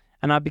 4,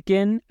 and I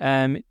begin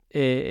in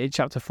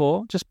chapter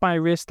 4 just by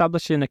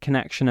re-establishing a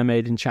connection I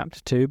made in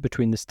chapter 2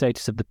 between the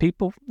status of the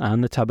people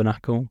and the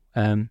tabernacle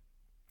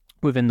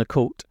within the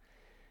cult.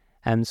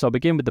 And so I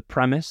begin with the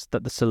premise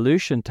that the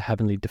solution to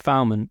heavenly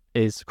defilement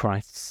is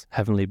Christ's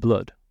heavenly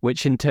blood,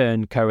 which in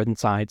turn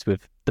coincides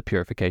with the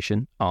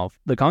purification of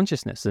the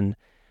consciousness. And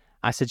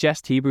I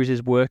suggest Hebrews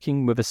is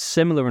working with a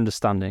similar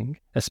understanding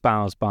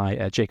espoused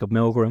by Jacob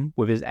Milgram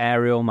with his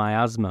aerial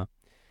miasma.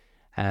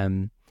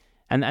 And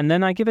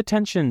then I give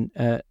attention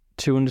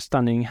to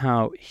understanding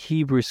how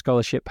Hebrew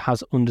scholarship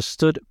has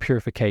understood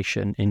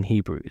purification in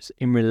Hebrews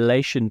in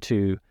relation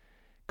to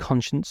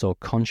conscience or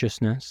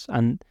consciousness.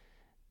 And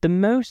the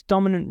most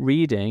dominant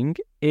reading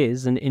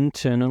is an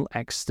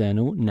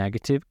internal-external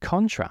negative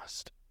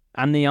contrast.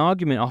 And the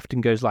argument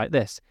often goes like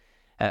this.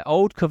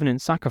 Old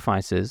covenant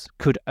sacrifices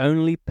could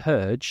only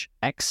purge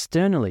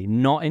externally,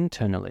 not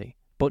internally.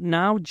 But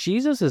now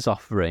Jesus'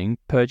 offering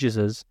purges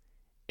us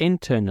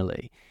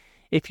internally.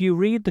 If you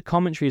read the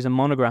commentaries and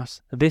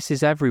monographs, this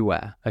is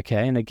everywhere,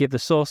 okay? And I give the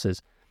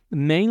sources,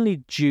 mainly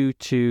due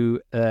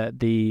to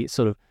the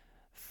sort of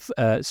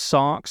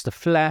sarx, the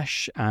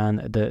flesh, and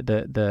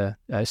the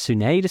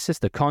sunedesis,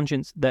 the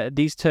conscience,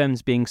 these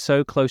terms being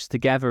so close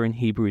together in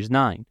Hebrews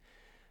 9.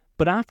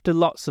 But after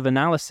lots of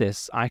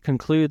analysis, I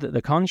conclude that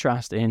the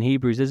contrast in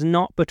Hebrews is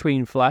not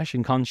between flesh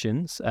and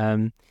conscience,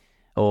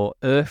 or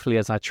earthly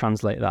as I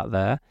translate that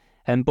there,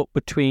 but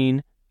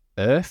between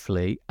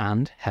earthly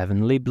and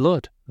heavenly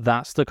blood.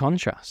 That's the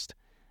contrast.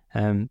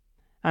 And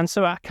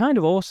so I kind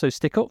of also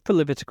stick up for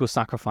Levitical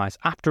sacrifice.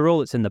 After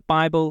all, it's in the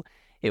Bible,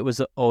 it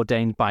was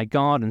ordained by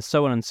God, and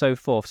so on and so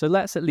forth. So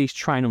let's at least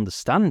try and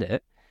understand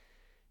it.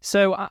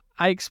 So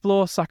I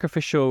explore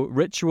sacrificial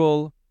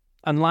ritual,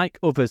 and like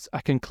others,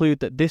 I conclude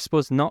that this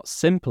was not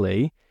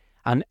simply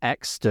an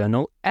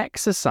external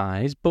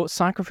exercise, but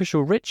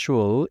sacrificial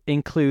ritual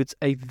includes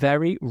a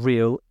very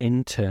real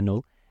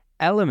internal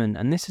element.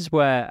 And this is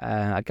where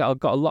I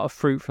got a lot of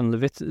fruit from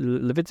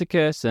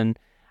Leviticus, and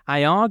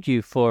I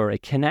argue for a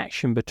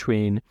connection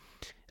between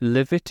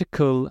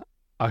Levitical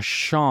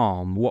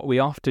asham, what we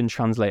often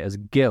translate as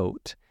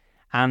guilt,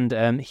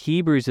 and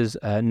Hebrews'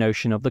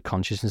 notion of the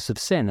consciousness of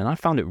sin. And I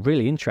found it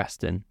really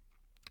interesting.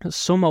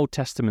 Some Old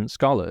Testament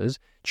scholars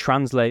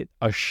translate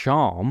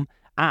asham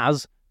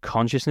as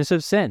consciousness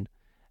of sin.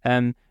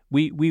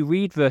 We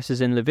read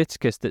verses in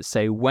Leviticus that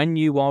say, when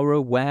you are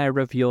aware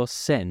of your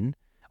sin,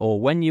 or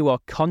when you are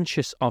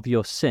conscious of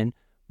your sin,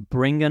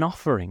 bring an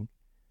offering.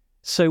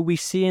 So we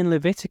see in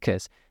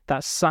Leviticus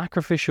that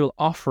sacrificial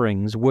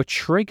offerings were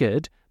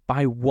triggered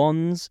by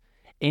one's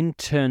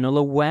internal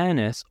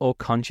awareness or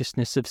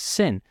consciousness of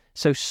sin.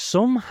 So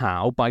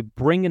somehow, by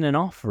bringing an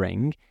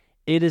offering,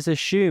 it is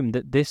assumed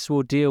that this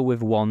will deal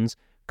with one's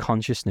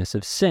consciousness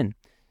of sin.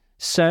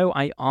 So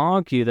I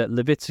argue that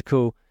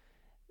Levitical,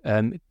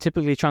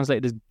 typically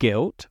translated as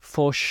guilt,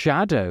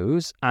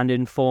 foreshadows and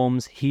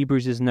informs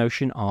Hebrews'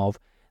 notion of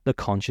the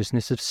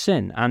consciousness of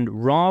sin.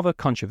 And rather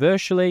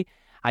controversially,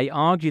 I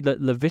argue that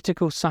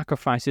Levitical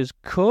sacrifices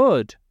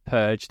could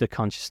purge the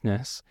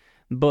consciousness,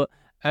 but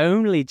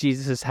only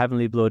Jesus'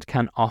 heavenly blood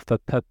can offer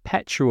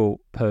perpetual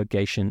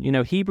purgation. You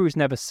know, Hebrews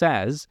never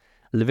says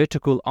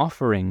Levitical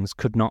offerings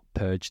could not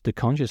purge the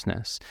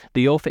consciousness.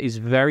 The author is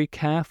very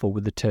careful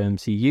with the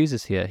terms he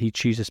uses here. He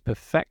chooses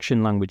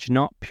perfection language,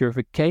 not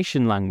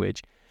purification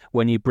language,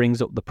 when he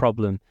brings up the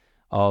problem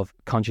of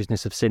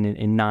consciousness of sin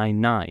in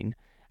 9:9.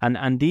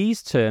 And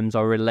these terms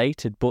are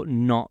related but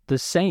not the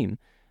same.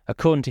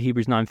 According to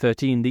Hebrews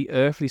 9:13, the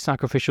earthly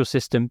sacrificial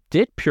system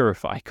did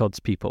purify God's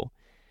people.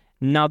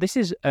 Now, this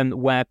is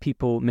where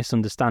people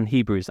misunderstand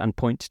Hebrews and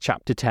point to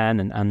chapter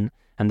 10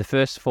 and the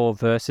first 4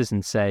 verses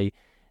and say,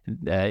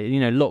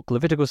 look,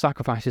 Levitical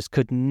sacrifices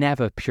could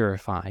never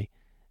purify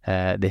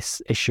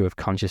this issue of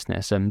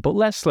consciousness. But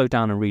let's slow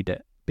down and read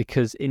it,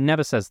 because it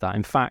never says that.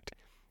 In fact,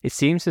 it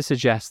seems to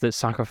suggest that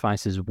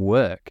sacrifices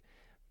work,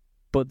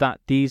 but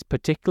that these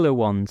particular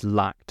ones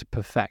lacked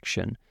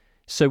perfection.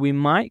 So we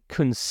might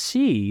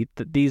concede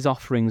that these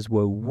offerings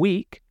were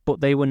weak,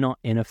 but they were not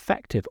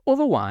ineffective.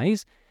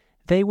 Otherwise,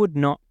 they would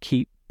not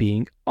keep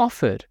being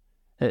offered.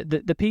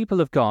 The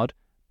people of God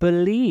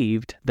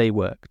believed they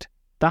worked.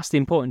 That's the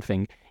important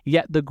thing.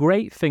 Yet the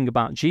great thing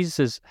about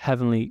Jesus'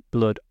 heavenly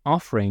blood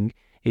offering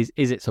is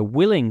it's a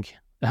willing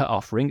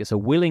offering. It's a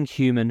willing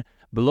human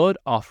blood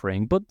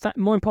offering, but that,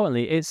 more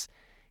importantly, it's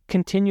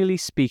continually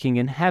speaking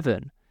in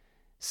heaven.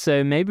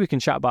 So maybe we can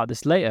chat about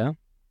this later.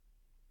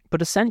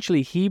 But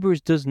essentially,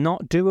 Hebrews does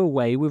not do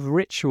away with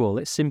ritual.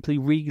 It simply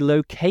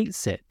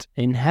relocates it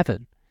in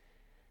heaven.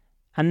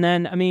 And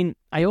then,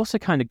 I also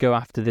kind of go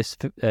after this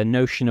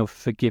notion of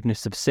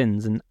forgiveness of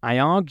sins, and I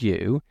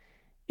argue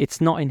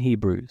it's not in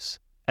Hebrews.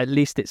 At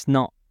least it's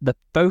not the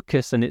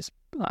focus, and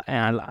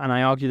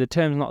I argue the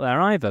term's not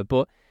there either,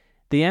 but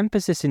the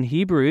emphasis in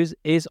Hebrews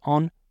is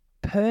on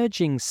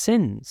purging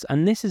sins,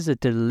 and this is a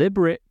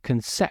deliberate,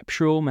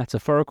 conceptual,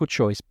 metaphorical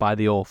choice by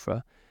the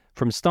author.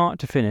 From start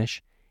to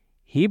finish,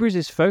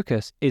 Hebrews'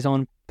 focus is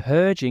on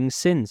purging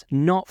sins,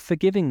 not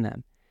forgiving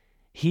them.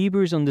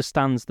 Hebrews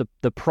understands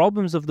the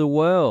problems of the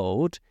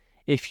world,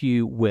 if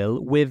you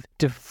will, with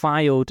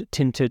defiled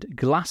tinted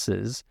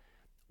glasses,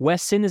 where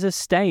sin is a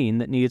stain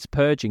that needs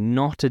purging,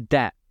 not a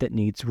debt that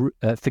needs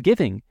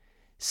forgiving.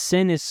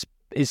 Sin is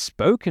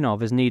spoken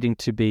of as needing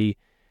to be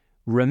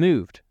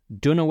removed,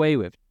 done away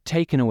with,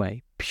 taken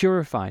away,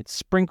 purified,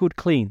 sprinkled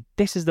clean.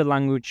 This is the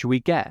language we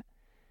get.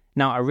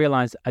 Now, I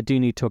realize I do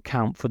need to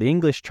account for the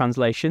English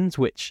translations,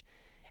 which,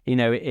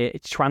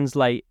 it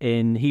translate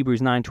in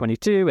Hebrews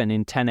 9:22 and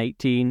in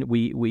 10:18,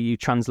 we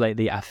translate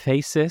the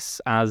aphesis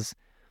as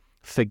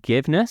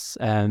forgiveness,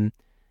 and,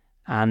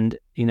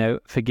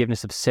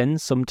 forgiveness of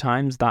sins.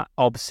 Sometimes that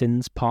of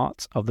sins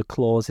part of the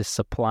clause is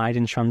supplied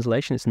in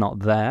translation. It's not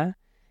there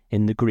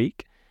in the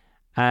Greek.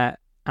 And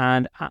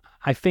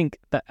I think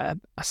that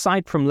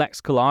aside from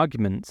lexical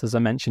arguments, as I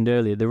mentioned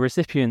earlier, the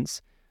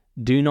recipients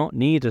do not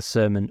need a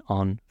sermon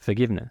on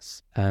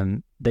forgiveness.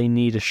 They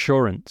need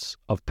assurance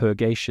of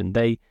purgation.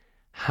 They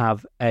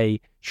have a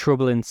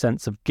troubling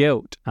sense of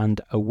guilt and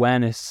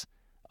awareness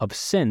of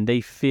sin.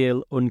 They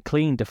feel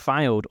unclean,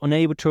 defiled,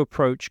 unable to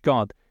approach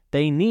God.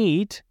 They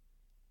need,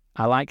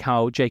 I like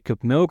how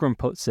Jacob Milgram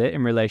puts it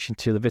in relation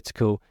to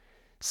Levitical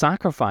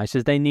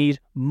sacrifices, they need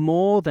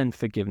more than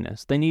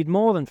forgiveness. They need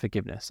more than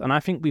forgiveness. And I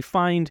think we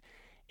find,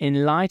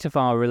 in light of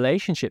our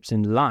relationships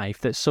in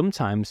life, that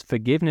sometimes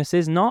forgiveness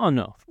is not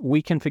enough.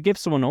 We can forgive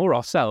someone or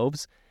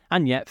ourselves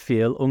and yet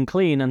feel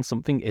unclean and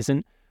something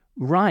isn't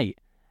right.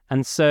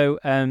 And so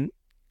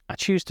I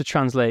choose to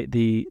translate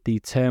the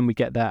term we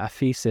get there,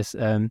 aphesis,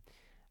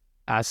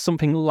 as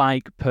something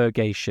like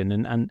purgation.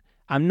 And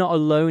I'm not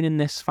alone in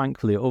this,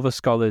 thankfully. Other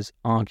scholars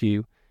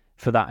argue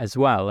for that as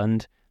well.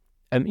 And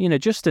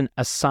just an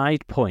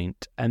aside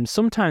point,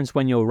 sometimes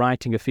when you're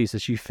writing a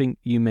thesis, you think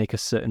you make a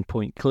certain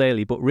point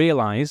clearly, but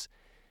realize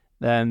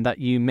that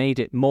you made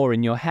it more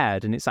in your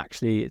head, and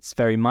it's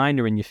very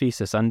minor in your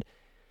thesis.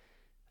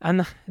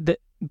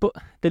 But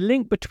the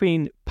link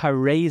between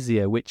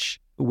parrhesia, which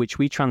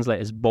we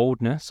translate as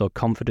boldness or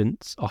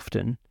confidence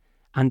often,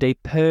 and a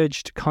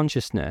purged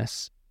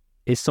consciousness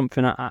is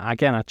something, I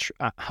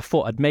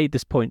thought I'd made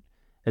this point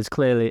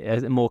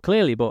more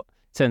clearly, but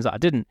it turns out I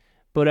didn't.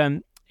 But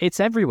it's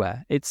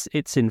everywhere.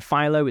 It's in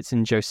Philo, it's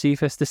in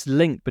Josephus, this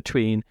link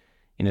between,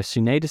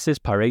 syneidesis,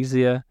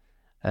 parrhesia,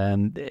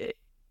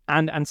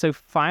 and so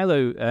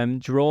Philo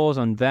draws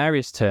on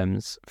various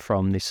terms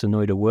from the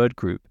Synoida word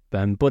group,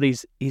 but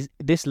he's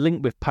this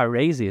link with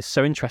parrhesia is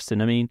so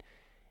interesting.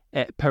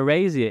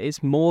 Parrhesia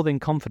is more than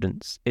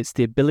confidence. It's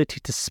the ability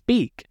to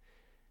speak.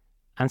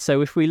 And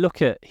so if we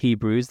look at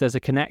Hebrews, there's a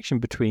connection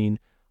between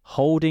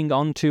holding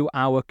on to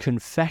our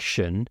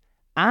confession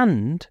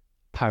and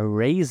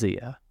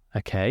parrhesia,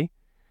 okay?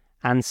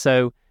 And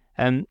so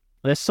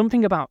there's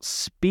something about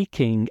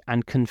speaking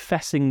and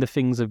confessing the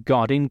things of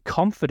God in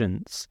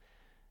confidence,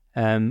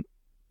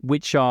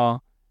 which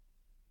are,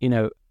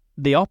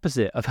 the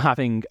opposite of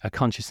having a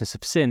consciousness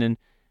of sin.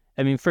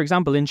 And for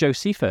example, in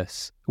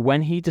Josephus,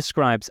 when he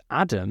describes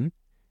Adam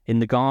in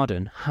the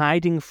garden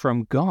hiding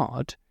from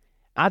God,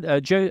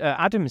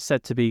 Adam is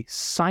said to be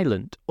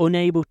silent,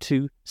 unable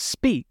to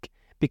speak,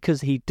 because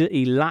he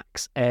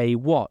lacks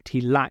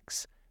He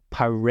lacks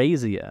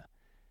parrhesia.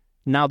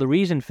 Now, the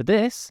reason for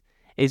this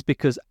is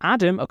because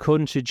Adam,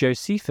 according to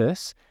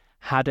Josephus,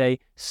 had a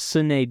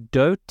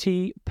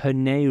synedoti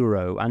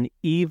penero, an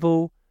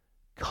evil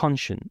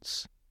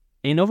conscience.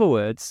 In other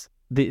words,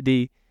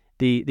 the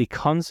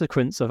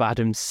consequence of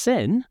Adam's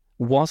sin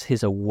was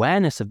his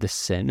awareness of the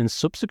sin, and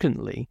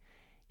subsequently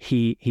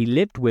he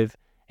lived with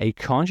a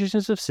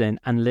consciousness of sin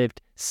and lived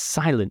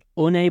silent,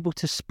 unable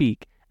to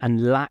speak,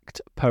 and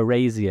lacked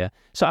parrhesia.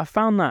 So I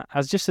found that,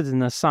 as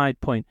an aside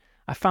point,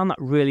 I found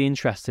that really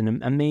interesting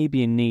and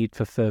maybe in need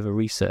for further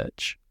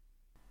research.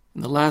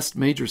 In the last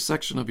major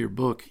section of your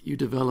book, you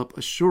develop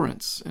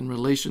assurance in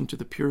relation to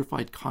the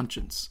purified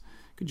conscience.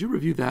 Could you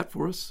review that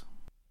for us?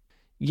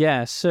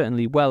 Yeah,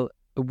 certainly. Well,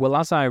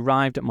 as I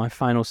arrived at my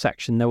final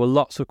section, there were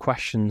lots of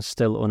questions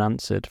still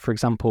unanswered. For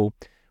example,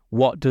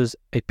 what does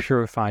a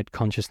purified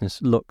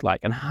consciousness look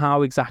like? And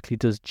how exactly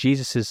does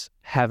Jesus'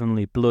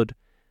 heavenly blood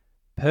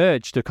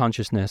purge the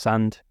consciousness?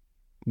 And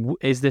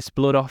is this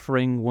blood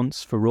offering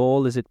once for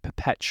all? Is it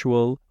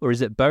perpetual, or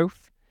is it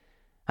both?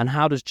 And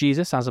how does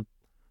Jesus, as a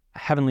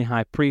heavenly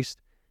high priest,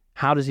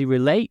 how does he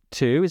relate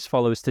to his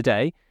followers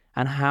today?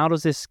 And how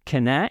does this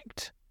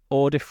connect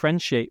or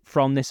differentiate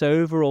from this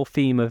overall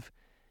theme of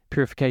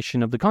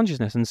purification of the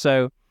consciousness? And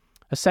so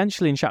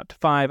essentially in chapter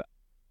 5, I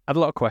have a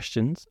lot of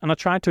questions, and I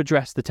tried to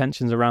address the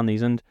tensions around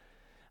these. And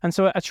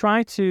so I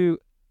tried to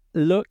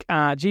look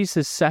at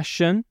Jesus'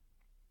 session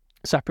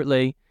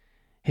separately,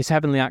 his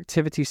heavenly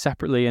activity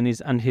separately,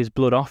 and his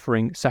blood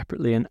offering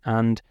separately,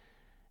 and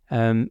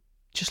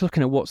just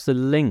looking at what's the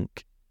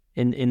link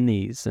in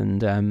these.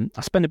 And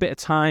I spend a bit of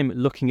time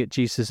looking at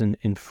Jesus'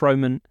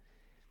 enthronement,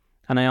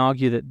 and I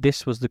argue that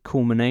this was the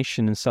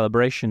culmination and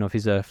celebration of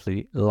his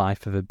earthly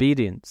life of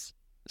obedience.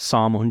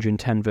 Psalm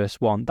 110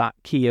 verse 1, that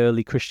key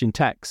early Christian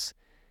text,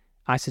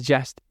 I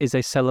suggest, is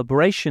a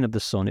celebration of the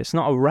Son. It's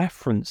not a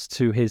reference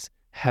to his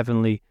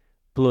heavenly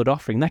blood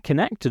offering. They're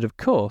connected, of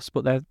course,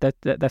 but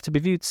they're to be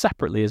viewed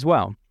separately as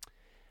well.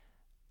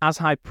 As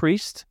high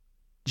priest,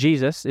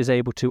 Jesus is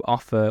able to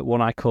offer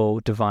what I call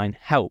divine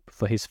help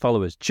for his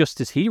followers, just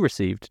as he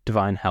received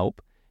divine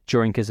help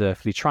during his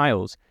earthly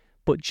trials.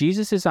 But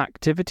Jesus'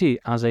 activity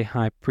as a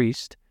high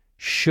priest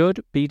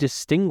should be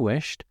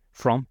distinguished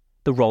from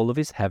the role of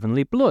his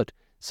heavenly blood.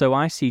 So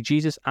I see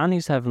Jesus and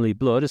his heavenly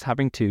blood as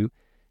having two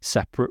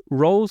separate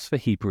roles for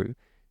Hebrew.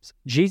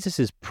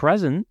 Jesus'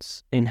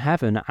 presence in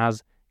heaven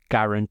as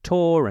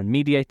guarantor and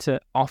mediator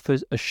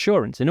offers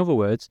assurance. In other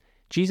words,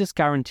 Jesus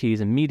guarantees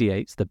and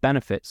mediates the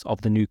benefits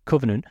of the new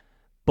covenant,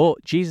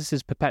 but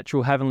Jesus'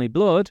 perpetual heavenly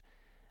blood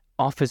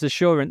offers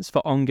assurance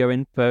for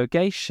ongoing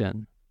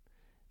purgation,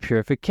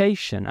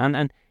 purification.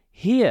 And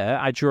here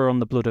I draw on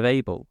the blood of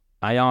Abel.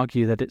 I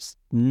argue that it's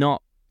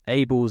not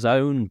Abel's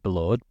own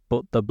blood,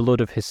 but the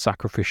blood of his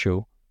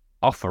sacrificial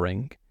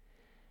offering.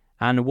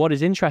 And what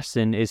is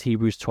interesting is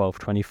Hebrews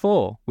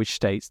 12:24, which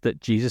states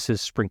that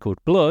Jesus' sprinkled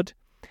blood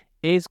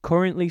is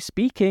currently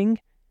speaking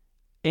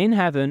in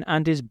heaven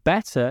and is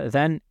better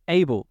than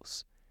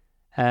Abel's.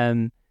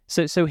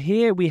 So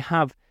here we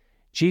have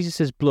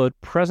Jesus' blood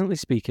presently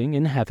speaking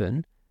in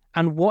heaven.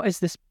 And what is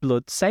this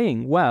blood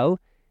saying? Well,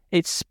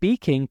 it's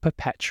speaking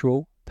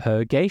perpetual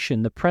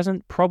purgation. The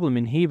present problem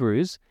in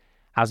Hebrews,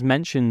 as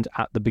mentioned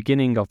at the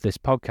beginning of this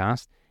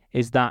podcast,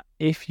 is that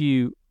if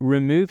you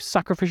remove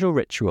sacrificial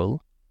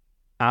ritual,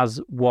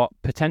 as what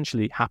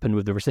potentially happened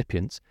with the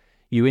recipients,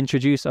 you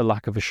introduce a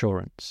lack of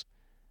assurance.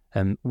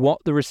 What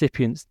the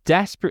recipients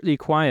desperately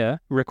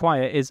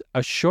require is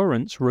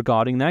assurance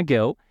regarding their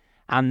guilt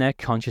and their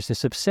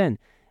consciousness of sin.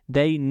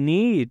 They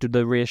need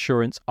the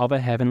reassurance of a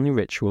heavenly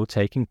ritual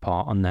taking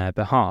part on their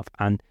behalf.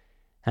 And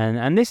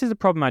this is a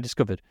problem I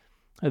discovered.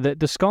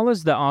 The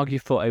scholars that argue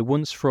for a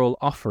once-for-all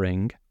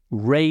offering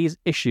raise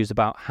issues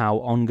about how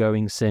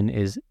ongoing sin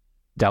is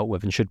dealt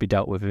with and should be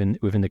dealt with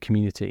within the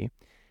community,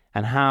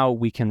 and how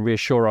we can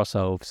reassure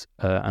ourselves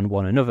and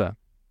one another.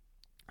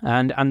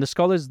 And the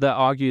scholars that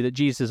argue that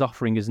Jesus'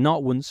 offering is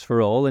not once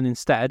for all, and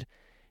instead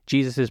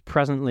Jesus is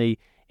presently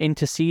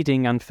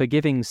interceding and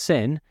forgiving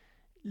sin,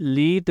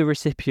 leave the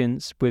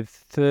recipients with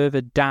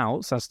further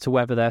doubts as to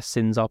whether their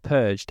sins are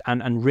purged.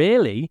 And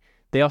really,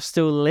 they are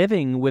still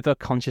living with a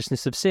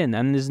consciousness of sin.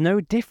 And there's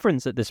no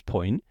difference at this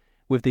point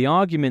with the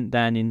argument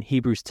then in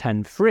Hebrews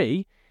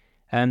 10:3.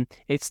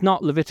 It's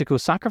not Levitical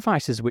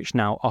sacrifices which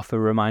now offer a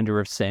reminder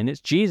of sin. It's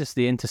Jesus,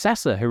 the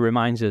intercessor, who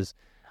reminds us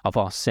of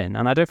our sin.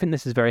 And I don't think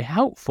this is very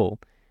helpful.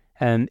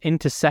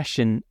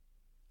 Intercession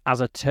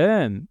as a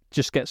term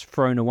just gets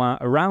thrown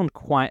around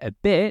quite a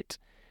bit.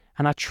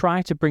 And I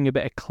try to bring a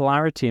bit of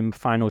clarity in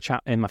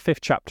my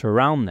fifth chapter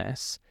around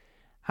this.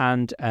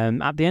 And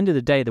at the end of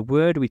the day, the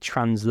word we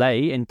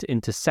translate into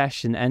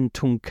intercession,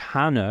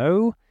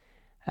 entunkano,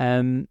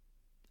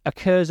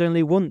 occurs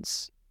only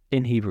once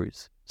in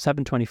Hebrews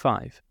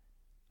 7:25.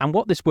 And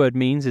what this word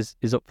means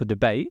is up for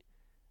debate.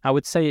 I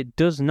would say it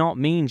does not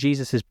mean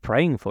Jesus is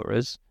praying for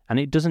us, and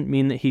it doesn't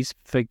mean that he's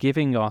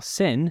forgiving our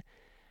sin.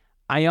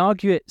 I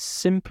argue it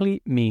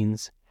simply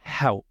means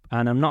help,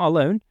 and I'm not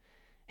alone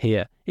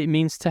here. It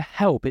means to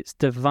help. It's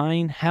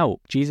divine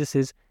help. Jesus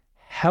is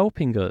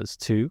helping us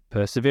to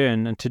persevere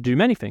and to do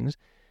many things.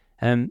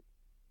 And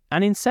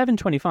in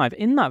 7:25,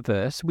 in that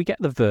verse, we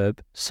get the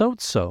verb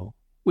sozo,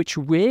 which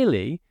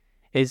really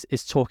is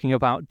talking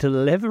about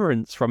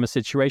deliverance from a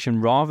situation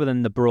rather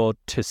than the broad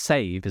to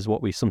save is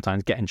what we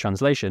sometimes get in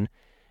translation.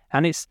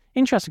 And it's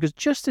interesting because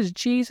just as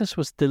Jesus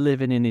was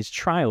delivered in his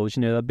trials,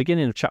 the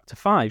beginning of chapter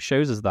 5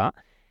 shows us that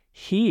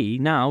he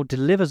now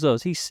delivers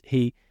us.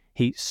 He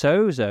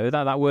sozo,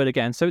 that word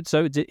again, so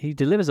he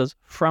delivers us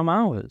from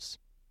ours.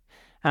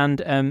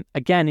 And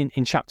again,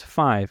 in chapter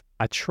 5,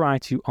 I try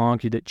to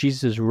argue that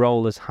Jesus'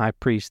 role as high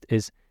priest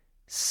is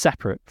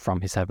separate from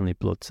his heavenly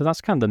blood. So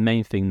that's kind of the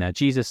main thing there.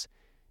 Jesus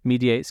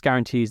mediates,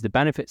 guarantees the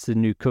benefits of the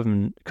new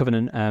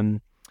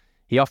covenant.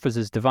 He offers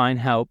us divine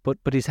help,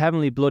 but his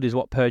heavenly blood is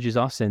what purges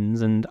our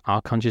sins, and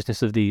our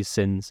consciousness of these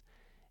sins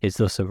is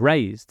thus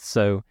erased.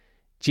 So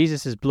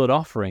Jesus' blood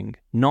offering,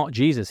 not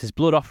Jesus, his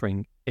blood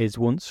offering is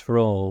once for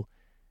all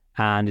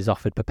and is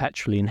offered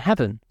perpetually in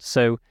heaven.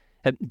 So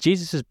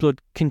Jesus'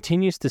 blood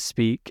continues to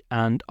speak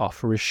and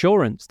offer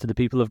assurance to the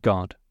people of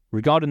God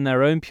regarding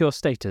their own pure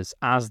status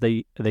as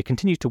they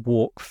continue to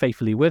walk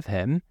faithfully with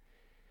him.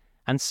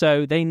 And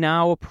so they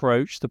now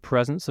approach the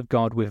presence of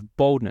God with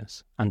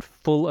boldness and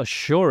full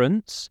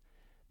assurance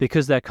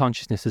because their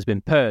consciousness has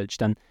been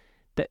purged, and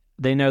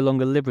they no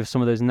longer live with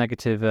some of those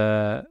negative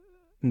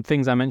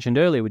things I mentioned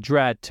earlier, with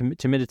dread,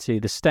 timidity,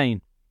 the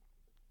stain.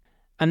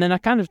 And then I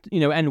kind of,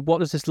 and what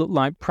does this look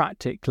like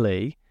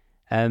practically?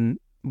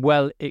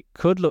 Well, it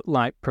could look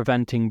like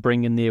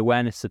bringing the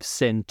awareness of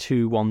sin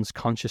to one's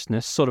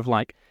consciousness, sort of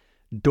like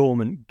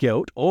dormant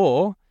guilt,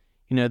 or,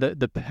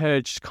 the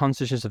purged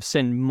consciousness of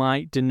sin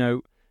might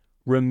denote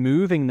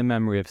removing the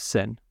memory of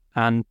sin.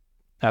 And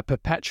a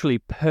perpetually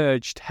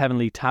purged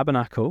heavenly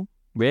tabernacle,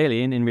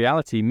 really, in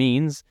reality,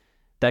 means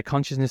their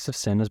consciousness of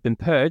sin has been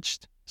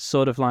purged,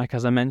 sort of like,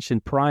 as I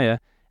mentioned prior,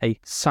 a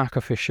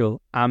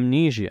sacrificial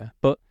amnesia.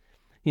 But,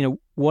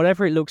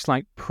 whatever it looks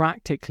like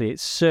practically, it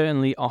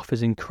certainly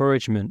offers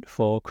encouragement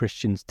for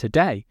Christians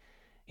today.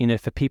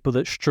 For people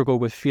that struggle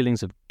with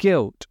feelings of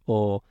guilt,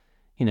 or,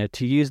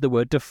 to use the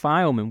word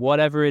defilement,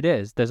 whatever it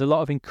is, there's a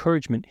lot of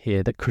encouragement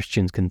here that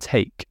Christians can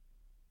take.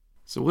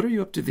 So what are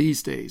you up to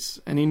these days?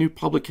 Any new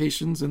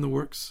publications in the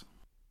works?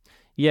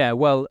 Yeah,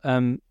 well,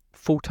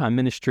 full-time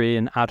ministry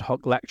and ad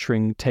hoc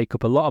lecturing take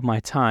up a lot of my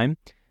time,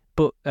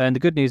 but the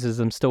good news is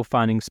I'm still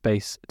finding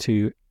space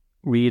to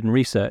read and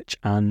research,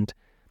 and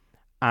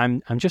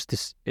I'm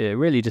just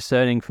really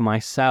discerning for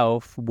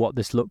myself what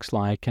this looks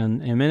like.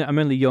 And I'm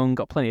only young,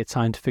 got plenty of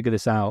time to figure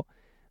this out,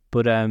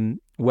 but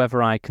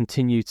whether I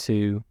continue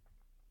to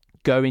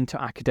go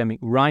into academic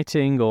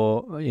writing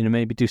or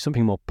maybe do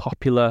something more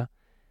popular,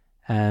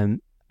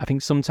 I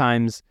think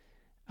sometimes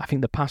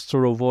the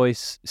pastoral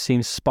voice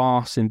seems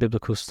sparse in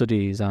biblical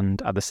studies,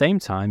 and at the same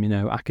time,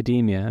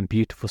 academia and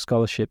beautiful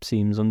scholarship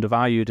seems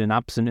undervalued and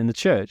absent in the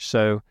church.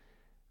 So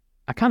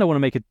I kind of want to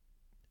make a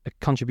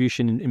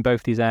contribution in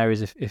both these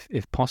areas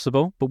if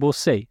possible, but we'll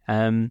see.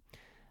 At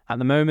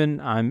the moment,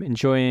 I'm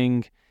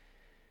enjoying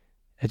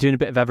doing a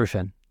bit of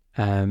everything,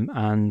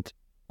 and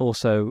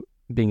also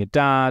being a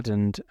dad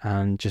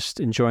and just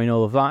enjoying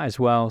all of that as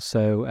well.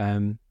 So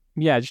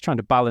just trying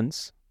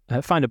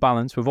to find a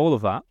balance with all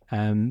of that.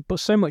 But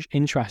so much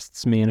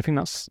interests me, and I think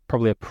that's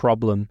probably a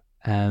problem,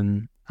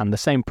 and the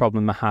same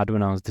problem I had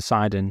when I was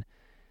deciding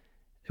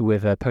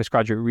with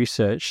postgraduate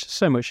research.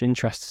 So much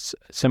interests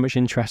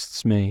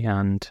me,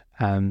 and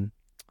I'm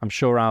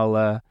sure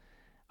I'll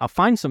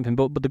find something.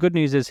 But the good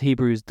news is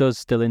Hebrews does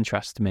still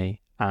interest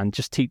me, and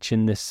just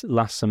teaching this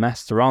last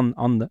semester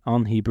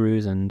on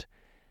Hebrews, and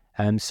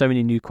so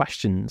many new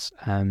questions.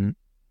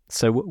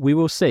 So we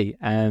will see.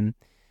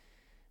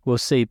 We'll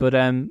see, but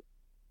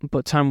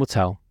time will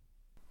tell.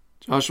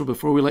 Joshua,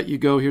 before we let you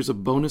go, here's a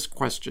bonus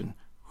question: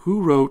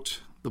 who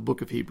wrote the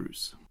book of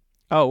Hebrews?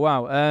 Oh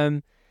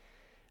wow.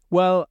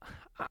 Well,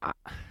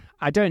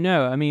 I don't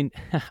know. I mean,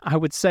 I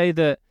would say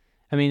that,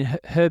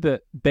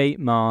 Herbert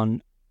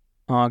Bateman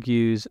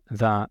argues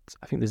that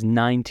I think there's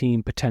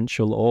 19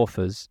 potential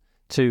authors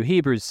to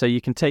Hebrews, so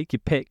you can take your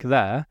pick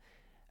there.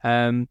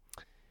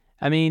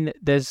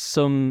 There's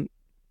some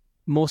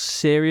more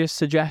serious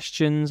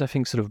suggestions. I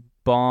think sort of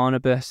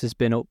Barnabas has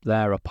been up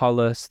there,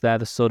 Apollos, they're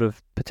the sort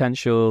of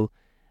potential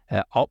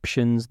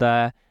options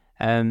there.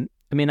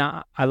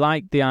 I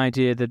like the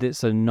idea that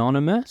it's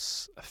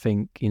anonymous. I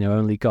think,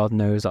 only God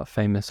knows, that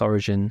famous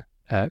Origin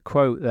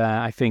quote there.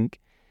 I think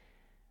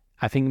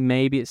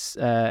maybe it's,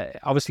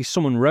 obviously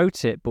someone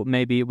wrote it, but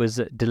maybe it was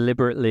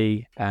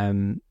deliberately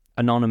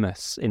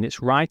anonymous in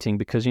its writing,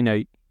 because,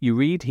 you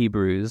read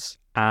Hebrews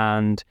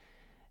and,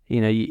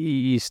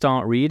 you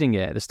start reading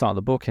it at the start of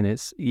the book,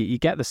 and you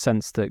get the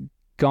sense that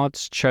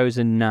God's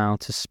chosen now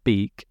to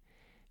speak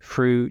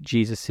through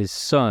Jesus, his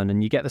son,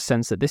 and you get the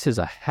sense that this is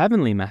a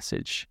heavenly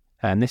message.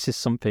 And this is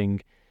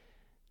something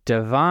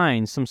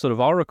divine, some sort of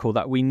oracle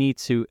that we need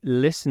to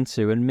listen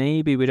to. And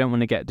maybe we don't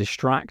want to get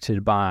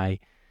distracted by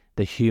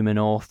the human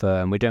author,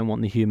 and we don't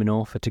want the human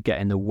author to get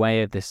in the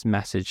way of this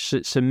message.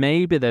 So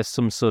maybe there's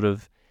some sort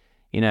of,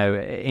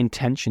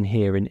 intention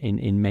here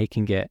in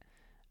making it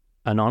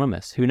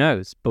anonymous. Who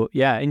knows? But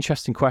yeah,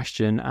 interesting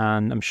question.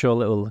 And I'm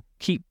sure it'll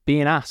keep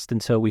being asked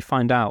until we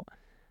find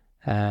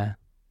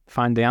the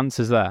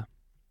answers there.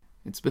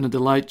 It's been a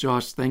delight,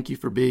 Josh. Thank you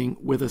for being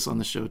with us on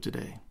the show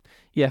today.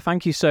 Yeah,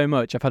 thank you so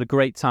much. I've had a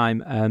great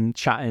time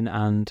chatting,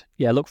 and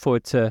look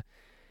forward to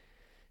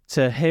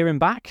hearing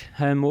back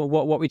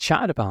what we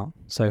chatted about.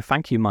 So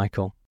thank you,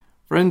 Michael.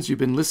 Friends, you've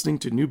been listening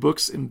to New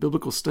Books in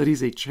Biblical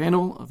Studies, a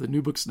channel of the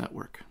New Books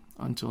Network.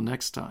 Until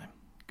next time,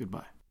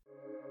 goodbye.